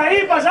rápido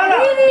ahí! ¡Pasala!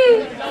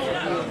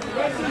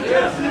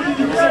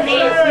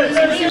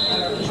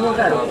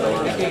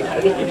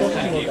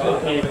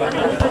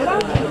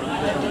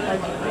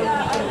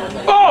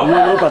 ¡Oh!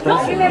 No, para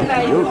atrás.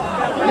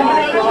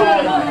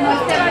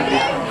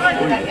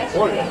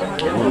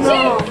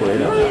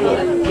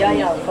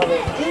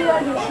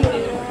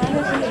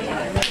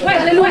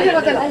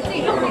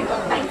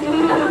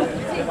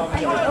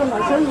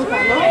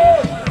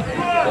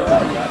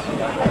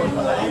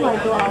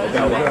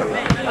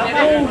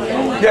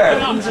 Yeah.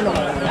 Vamos,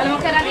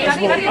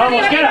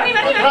 queda.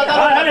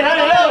 Dale,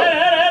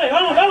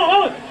 vamos.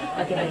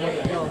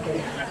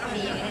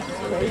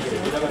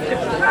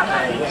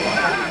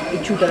 Y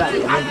chútala.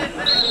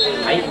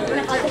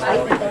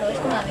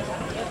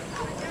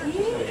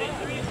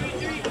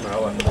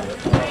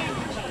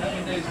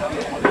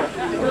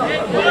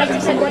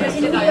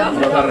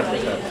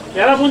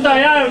 Ya la punta,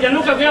 ya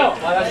Lucas, cuidado.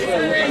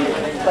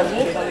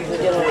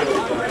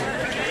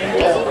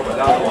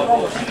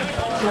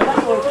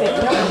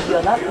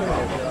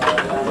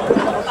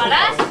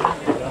 ¿Paras?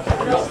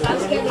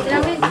 Es que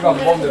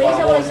literalmente vais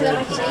a volverse de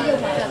requisito.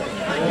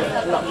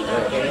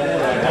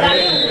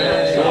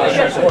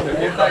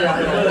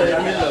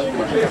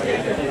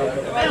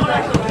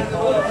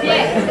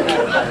 Bien.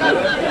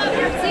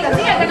 Sigue,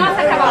 que no has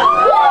acabado.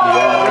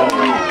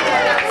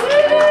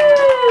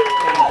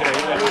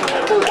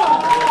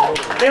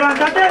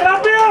 ¡Levántate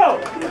rápido!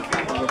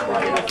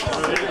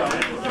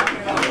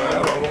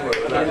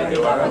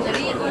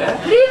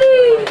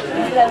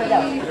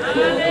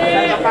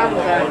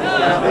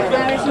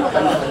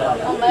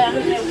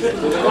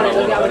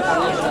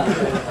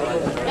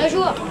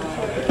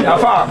 La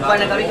fa,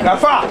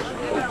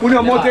 on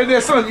a monté et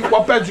descendre, il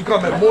va perdre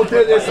quand même,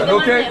 monter et descendre,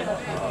 ok?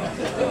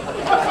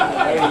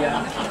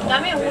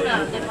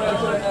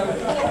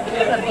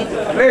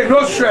 Hey,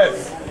 no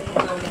stress.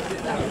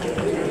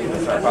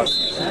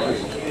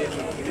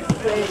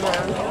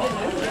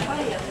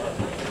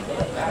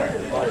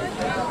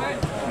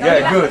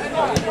 Yeah, good.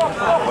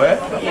 Ouais.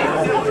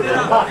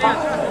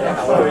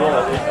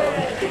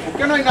 ¿Por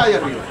qué no hay nadie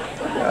arriba?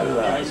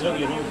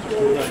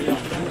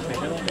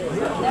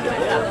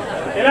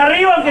 ¡El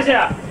arriba, aunque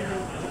sea!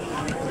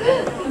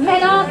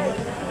 Menos.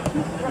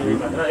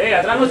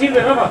 Atrás no sirve,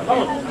 Rafa,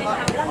 vamos.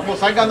 Vamos,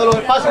 salgan de los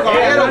espacios,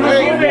 caballeros. No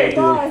sirve.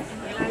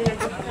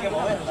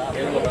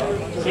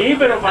 Sí,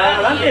 pero para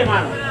adelante,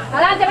 hermano.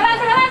 Adelante.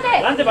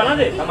 Adelante, para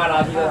adelante.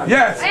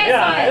 Yes.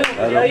 Mira,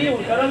 ahí,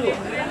 buscar algo.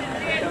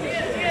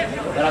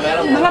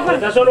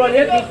 Está solo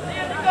Arieti.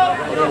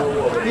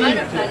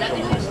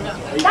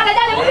 Dale,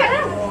 mujer.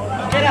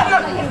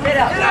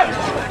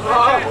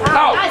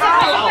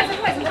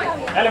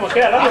 Dale,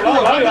 Mosquera,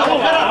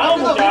 vamos,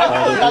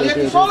 muchachos.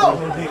 ¿Arieti solo?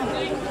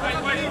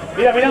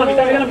 Mira la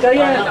mitad ahí.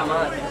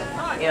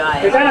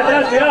 Que están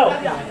atrás, cuidado.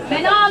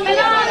 Menos.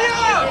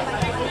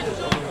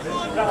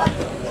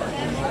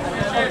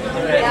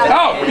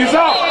 Out, he's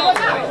out.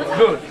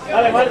 Good.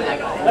 Dale,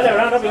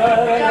 Abraham, rápido, dale.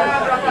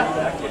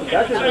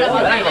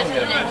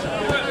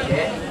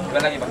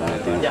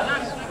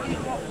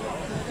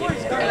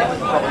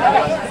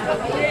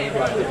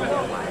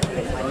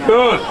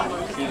 Good.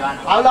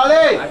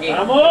 ¡Háblale!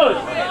 ¡Vamos!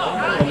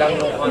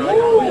 Por lo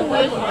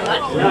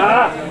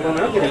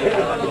menos quiere.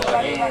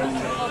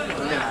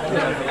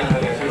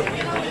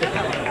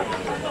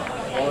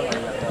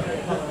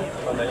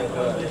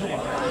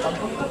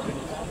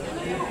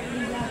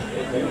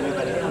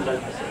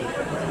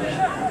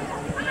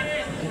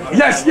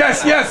 Yes.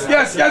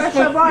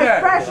 Pressure, boys, Yeah.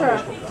 pressure.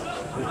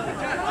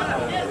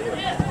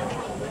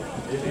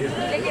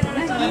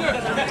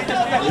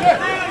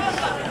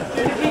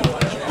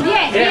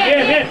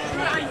 Bien.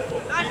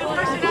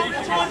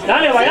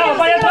 Dale,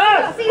 vaya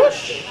atrás.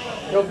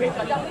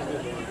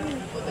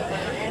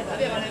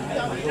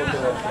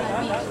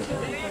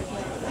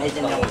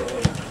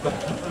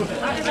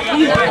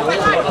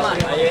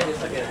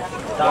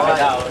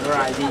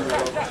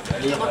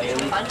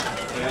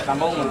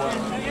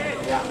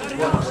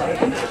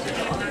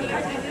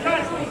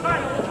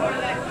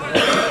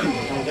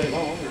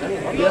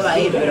 Yo iba a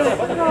ir, pero...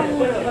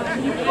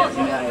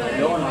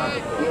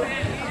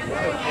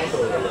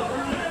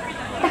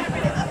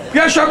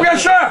 Pressure.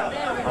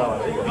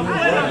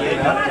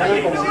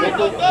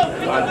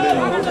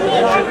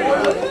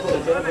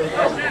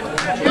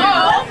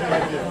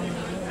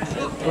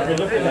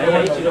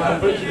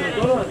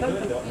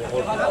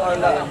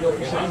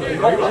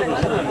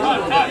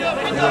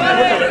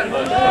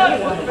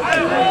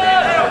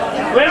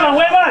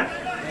 ¡Vuelvan!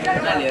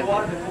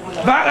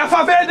 La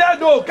favela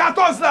do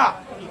 14 là.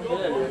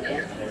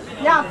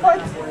 Yeah,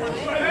 foot.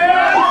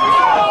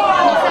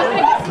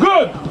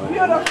 Good.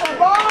 Beautiful,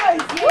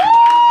 boys.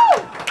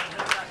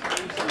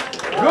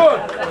 Good.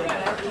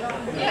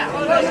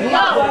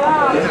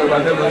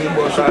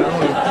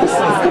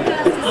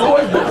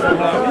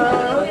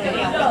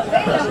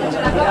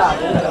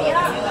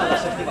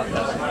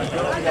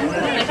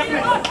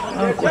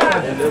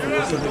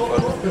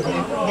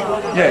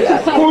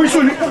 Yeah. Who is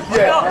it?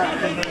 Yeah.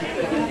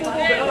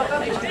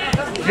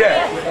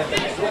 Yeah.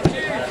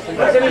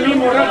 Hacer el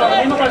mismo rato, el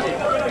mismo pase.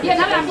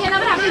 Bien, Abraham, bien,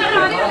 Abraham, bien,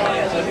 Abraham.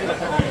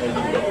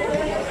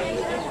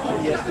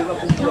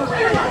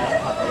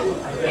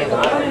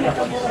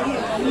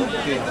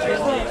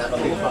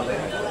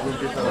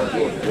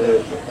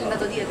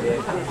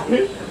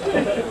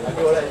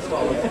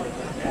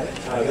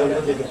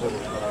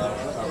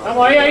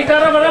 Vamos ahí está,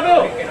 rápido,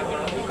 rápido.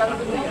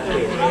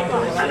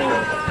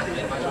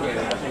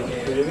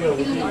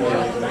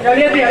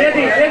 Arieti.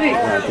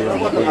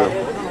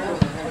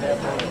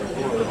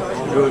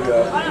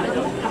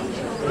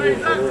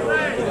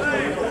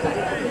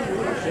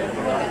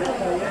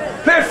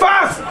 Play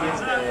fast!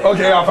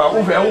 Okay, Rafa,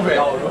 move it.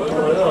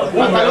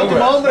 Hasta el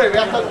último hombre, ve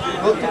hasta. Go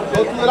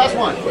to the last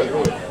one.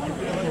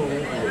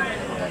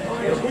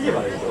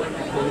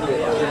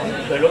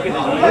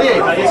 Oye,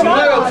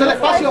 19, usa el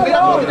espacio, mira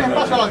cómo tienes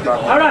espacio adelante.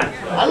 Ahora.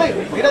 Dale,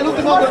 mira el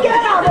último hombre.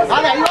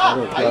 Dale, ahí va.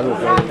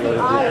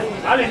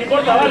 Dale, no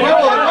importa, dale. De nuevo.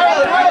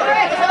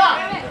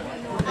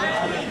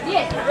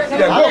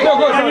 Yeah, go.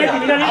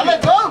 Dale,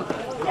 go.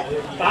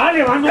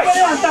 Dale, vamos a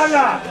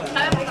levantarla.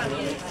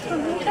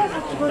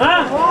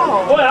 ¿Ah?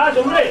 Joder,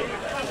 hombre.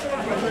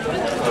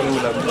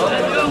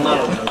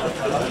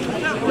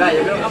 Ya,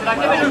 yo creo que habrá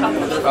que ver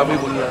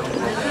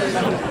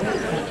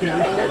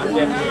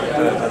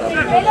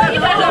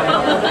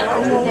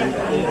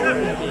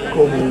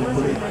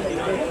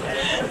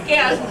 ¿Qué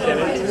asco?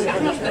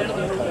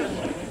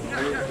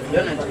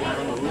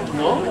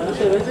 No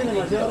se vence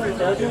demasiado.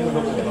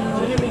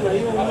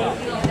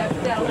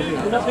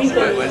 Una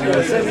pinta.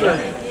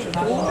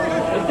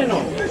 Este no.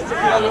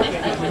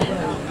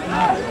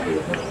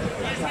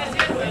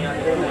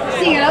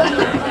 Síguelo.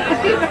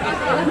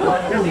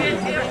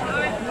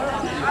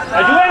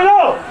 ¡Ayúdenlo!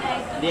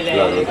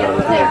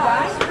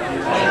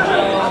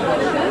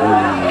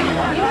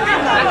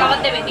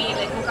 Acaban de venir.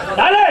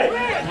 ¡Dale!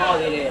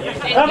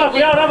 Rafa,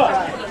 cuidado, Rafa.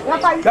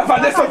 Rafa,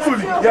 that's not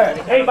fully. Yeah.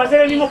 Ey, va a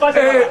ser el mismo pase.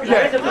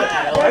 Yeah.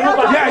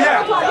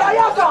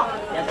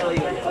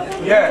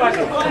 Yeah.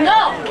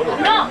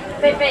 No,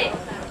 Pepe.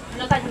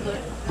 No te ayudo.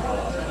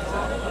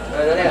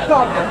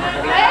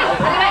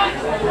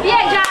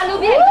 Bien, ya, Lu,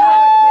 bien.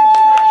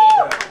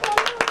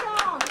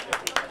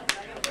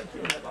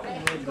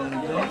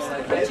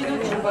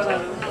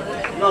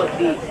 No,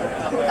 sí.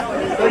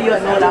 Soy yo,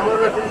 no, la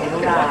morro en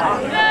una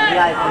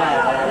unidad de zona.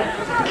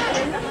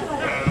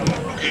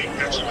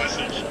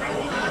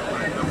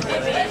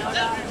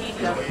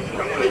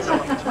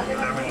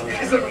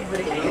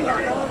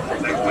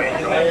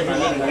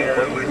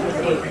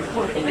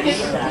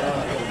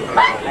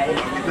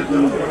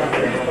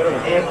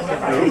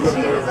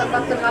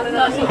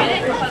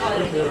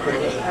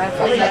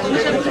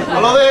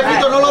 No lo dejes,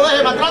 Fito, no lo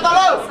dejes,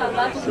 maltrátalo.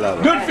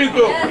 Good,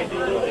 Fito.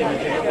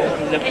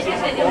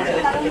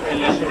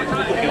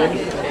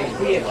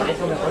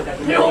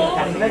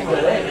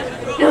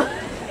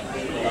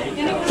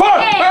 Fuck,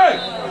 hey.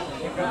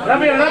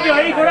 Rápido,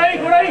 ahí, por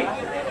ahí.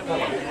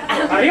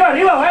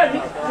 Arriba, vaya,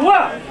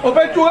 suba.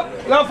 Open to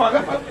Rafa.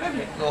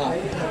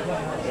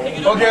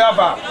 Okay,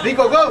 Rafa.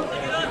 Rico, go.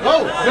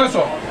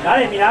 Eso.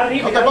 Dale, mira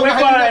arriba, No te pongas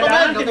ahí,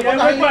 no te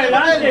pongas ahí,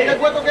 mira el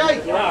hueco que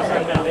hay.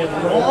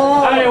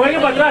 Dale, juegue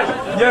para atrás.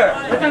 Yeah.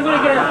 No tan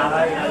duro que era.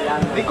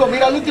 Rico,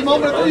 mira el último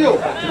hombre tuyo.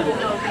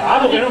 Ah,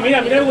 porque no, mira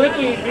el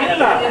hueco y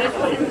mírala.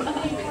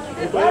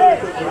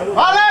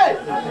 ¡Vale!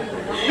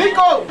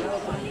 ¡Rico!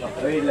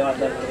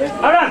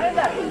 ¡Abran!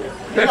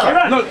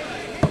 No.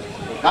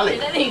 Dale.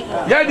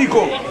 Ya,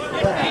 Nico.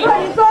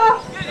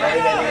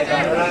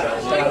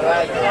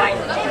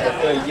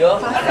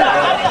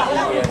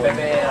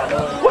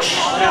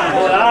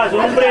 ¡Jodas,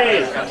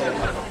 hombre!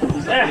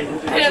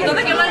 Pero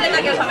entonces, ¿qué más le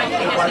que os habéis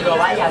hecho? Cuando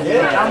vayas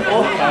al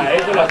campo,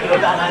 Eso lo hacemos.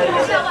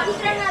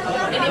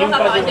 Venimos a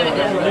acabar de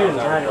meter.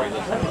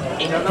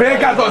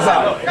 Venga, Tosa.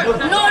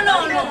 No.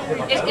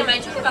 Es que me ha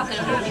dicho que va a hacer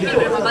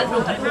pero papá de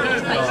preguntar por qué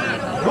estáis.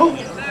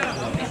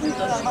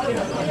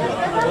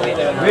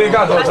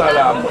 Venga, Tosa.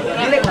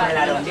 dile con el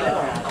arón, dile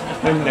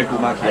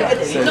con el arón.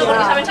 No,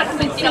 porque saben echar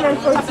mentira porque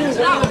no se ha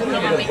pensado.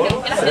 Normalmente,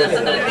 que la gente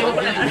está le digo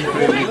con el arón.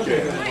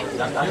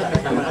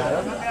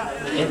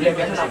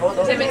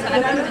 Se me sale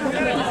la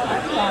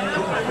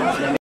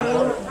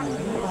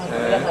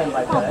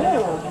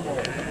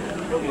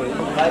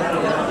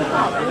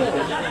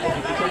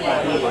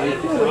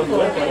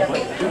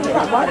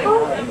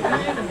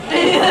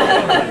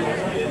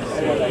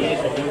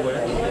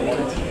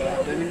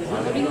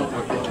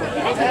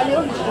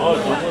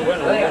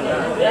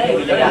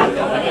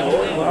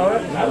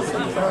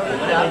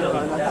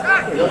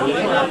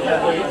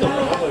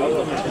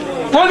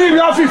Tony,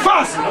 Rafi,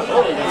 fast.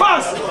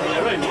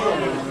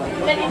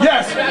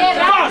 Yes,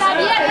 fast.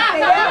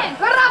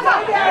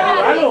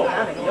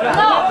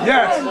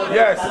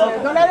 Yes.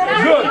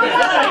 Good.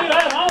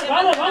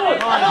 Vamos.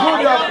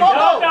 Good, Rafi.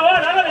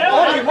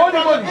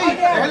 aquí.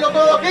 Déjenlo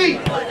todo aquí.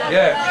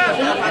 Yeah.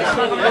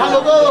 Déjalo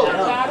todo.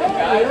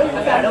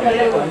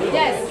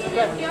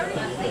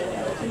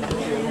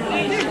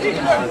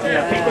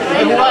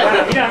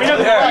 Mira,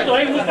 Pito,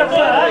 ahí busca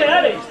toda,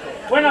 dale.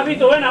 Buena,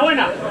 Pito, buena.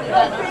 Bien.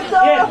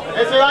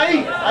 Ese de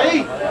ahí.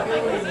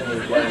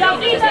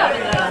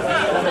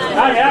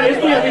 Dale, es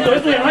tuyo, Pito,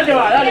 no te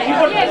va, dale, no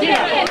importa, siga.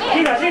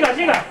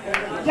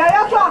 Ya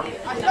está.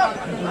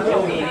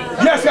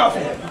 Yes,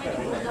 Alfie.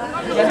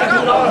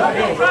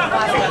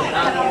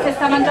 Se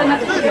está mandando.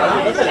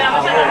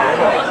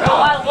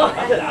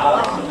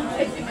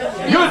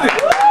 Use it.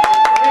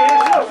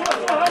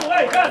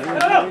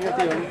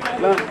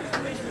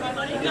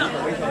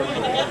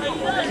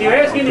 Si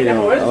ves que ni te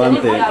mueves,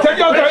 Take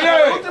your time,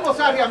 yeah. Último,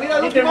 Sarria. Mira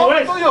el Ni te último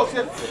mueves. tuyo.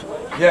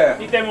 Yeah.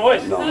 ni te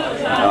mueves.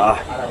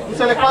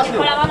 Usa el espacio.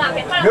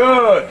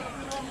 Good.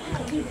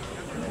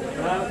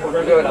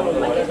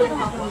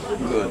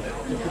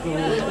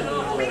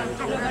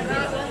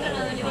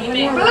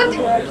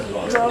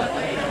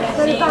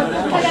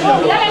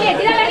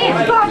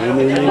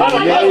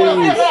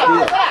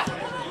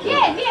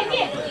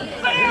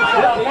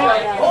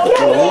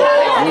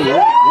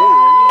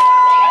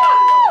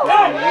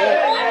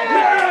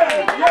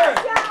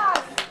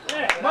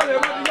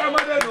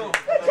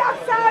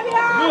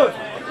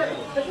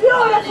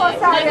 Beautiful,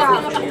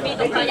 Sarah.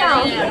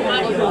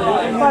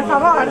 Por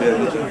favor.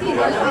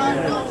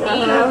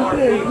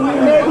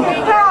 Make it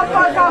count,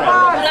 por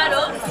favor.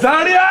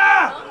 Zaria!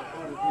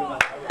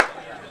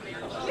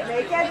 Make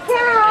it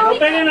count. No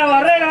peguen la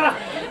barrera.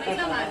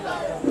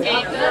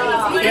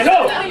 Que no.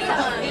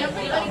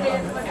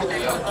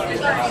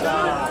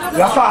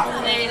 Rafa,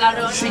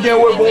 she get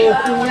with ball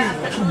to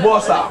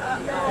boss out.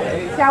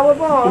 Shower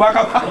ball.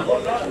 Wakapa.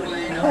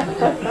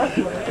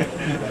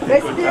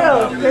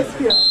 Respiro.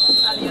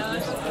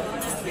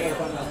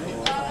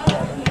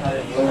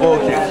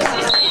 Okay.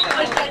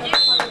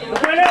 No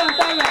puede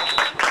levantarla.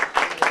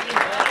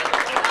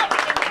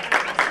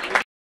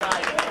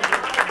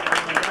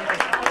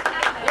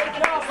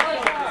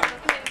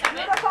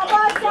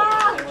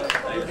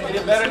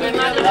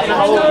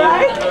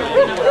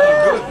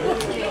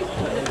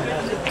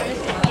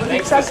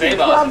 Thanks to save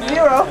us. Club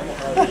zero.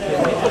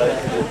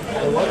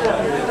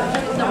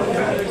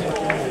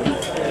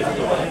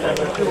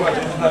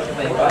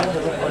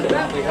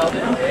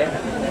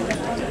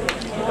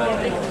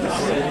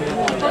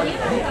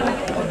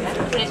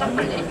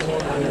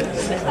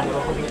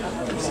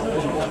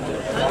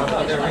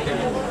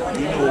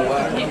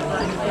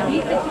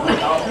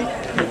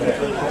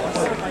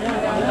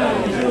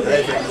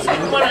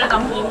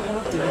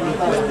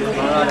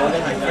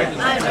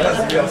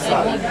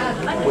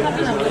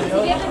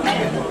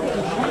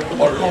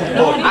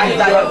 Ahí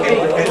está.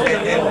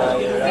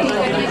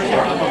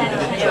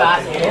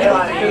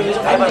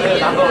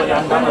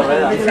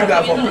 If you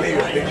got for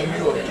players, they give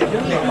you a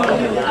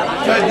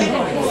 30,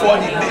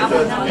 40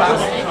 meters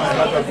pass.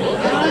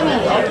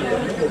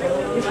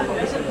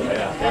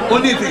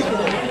 Only thing.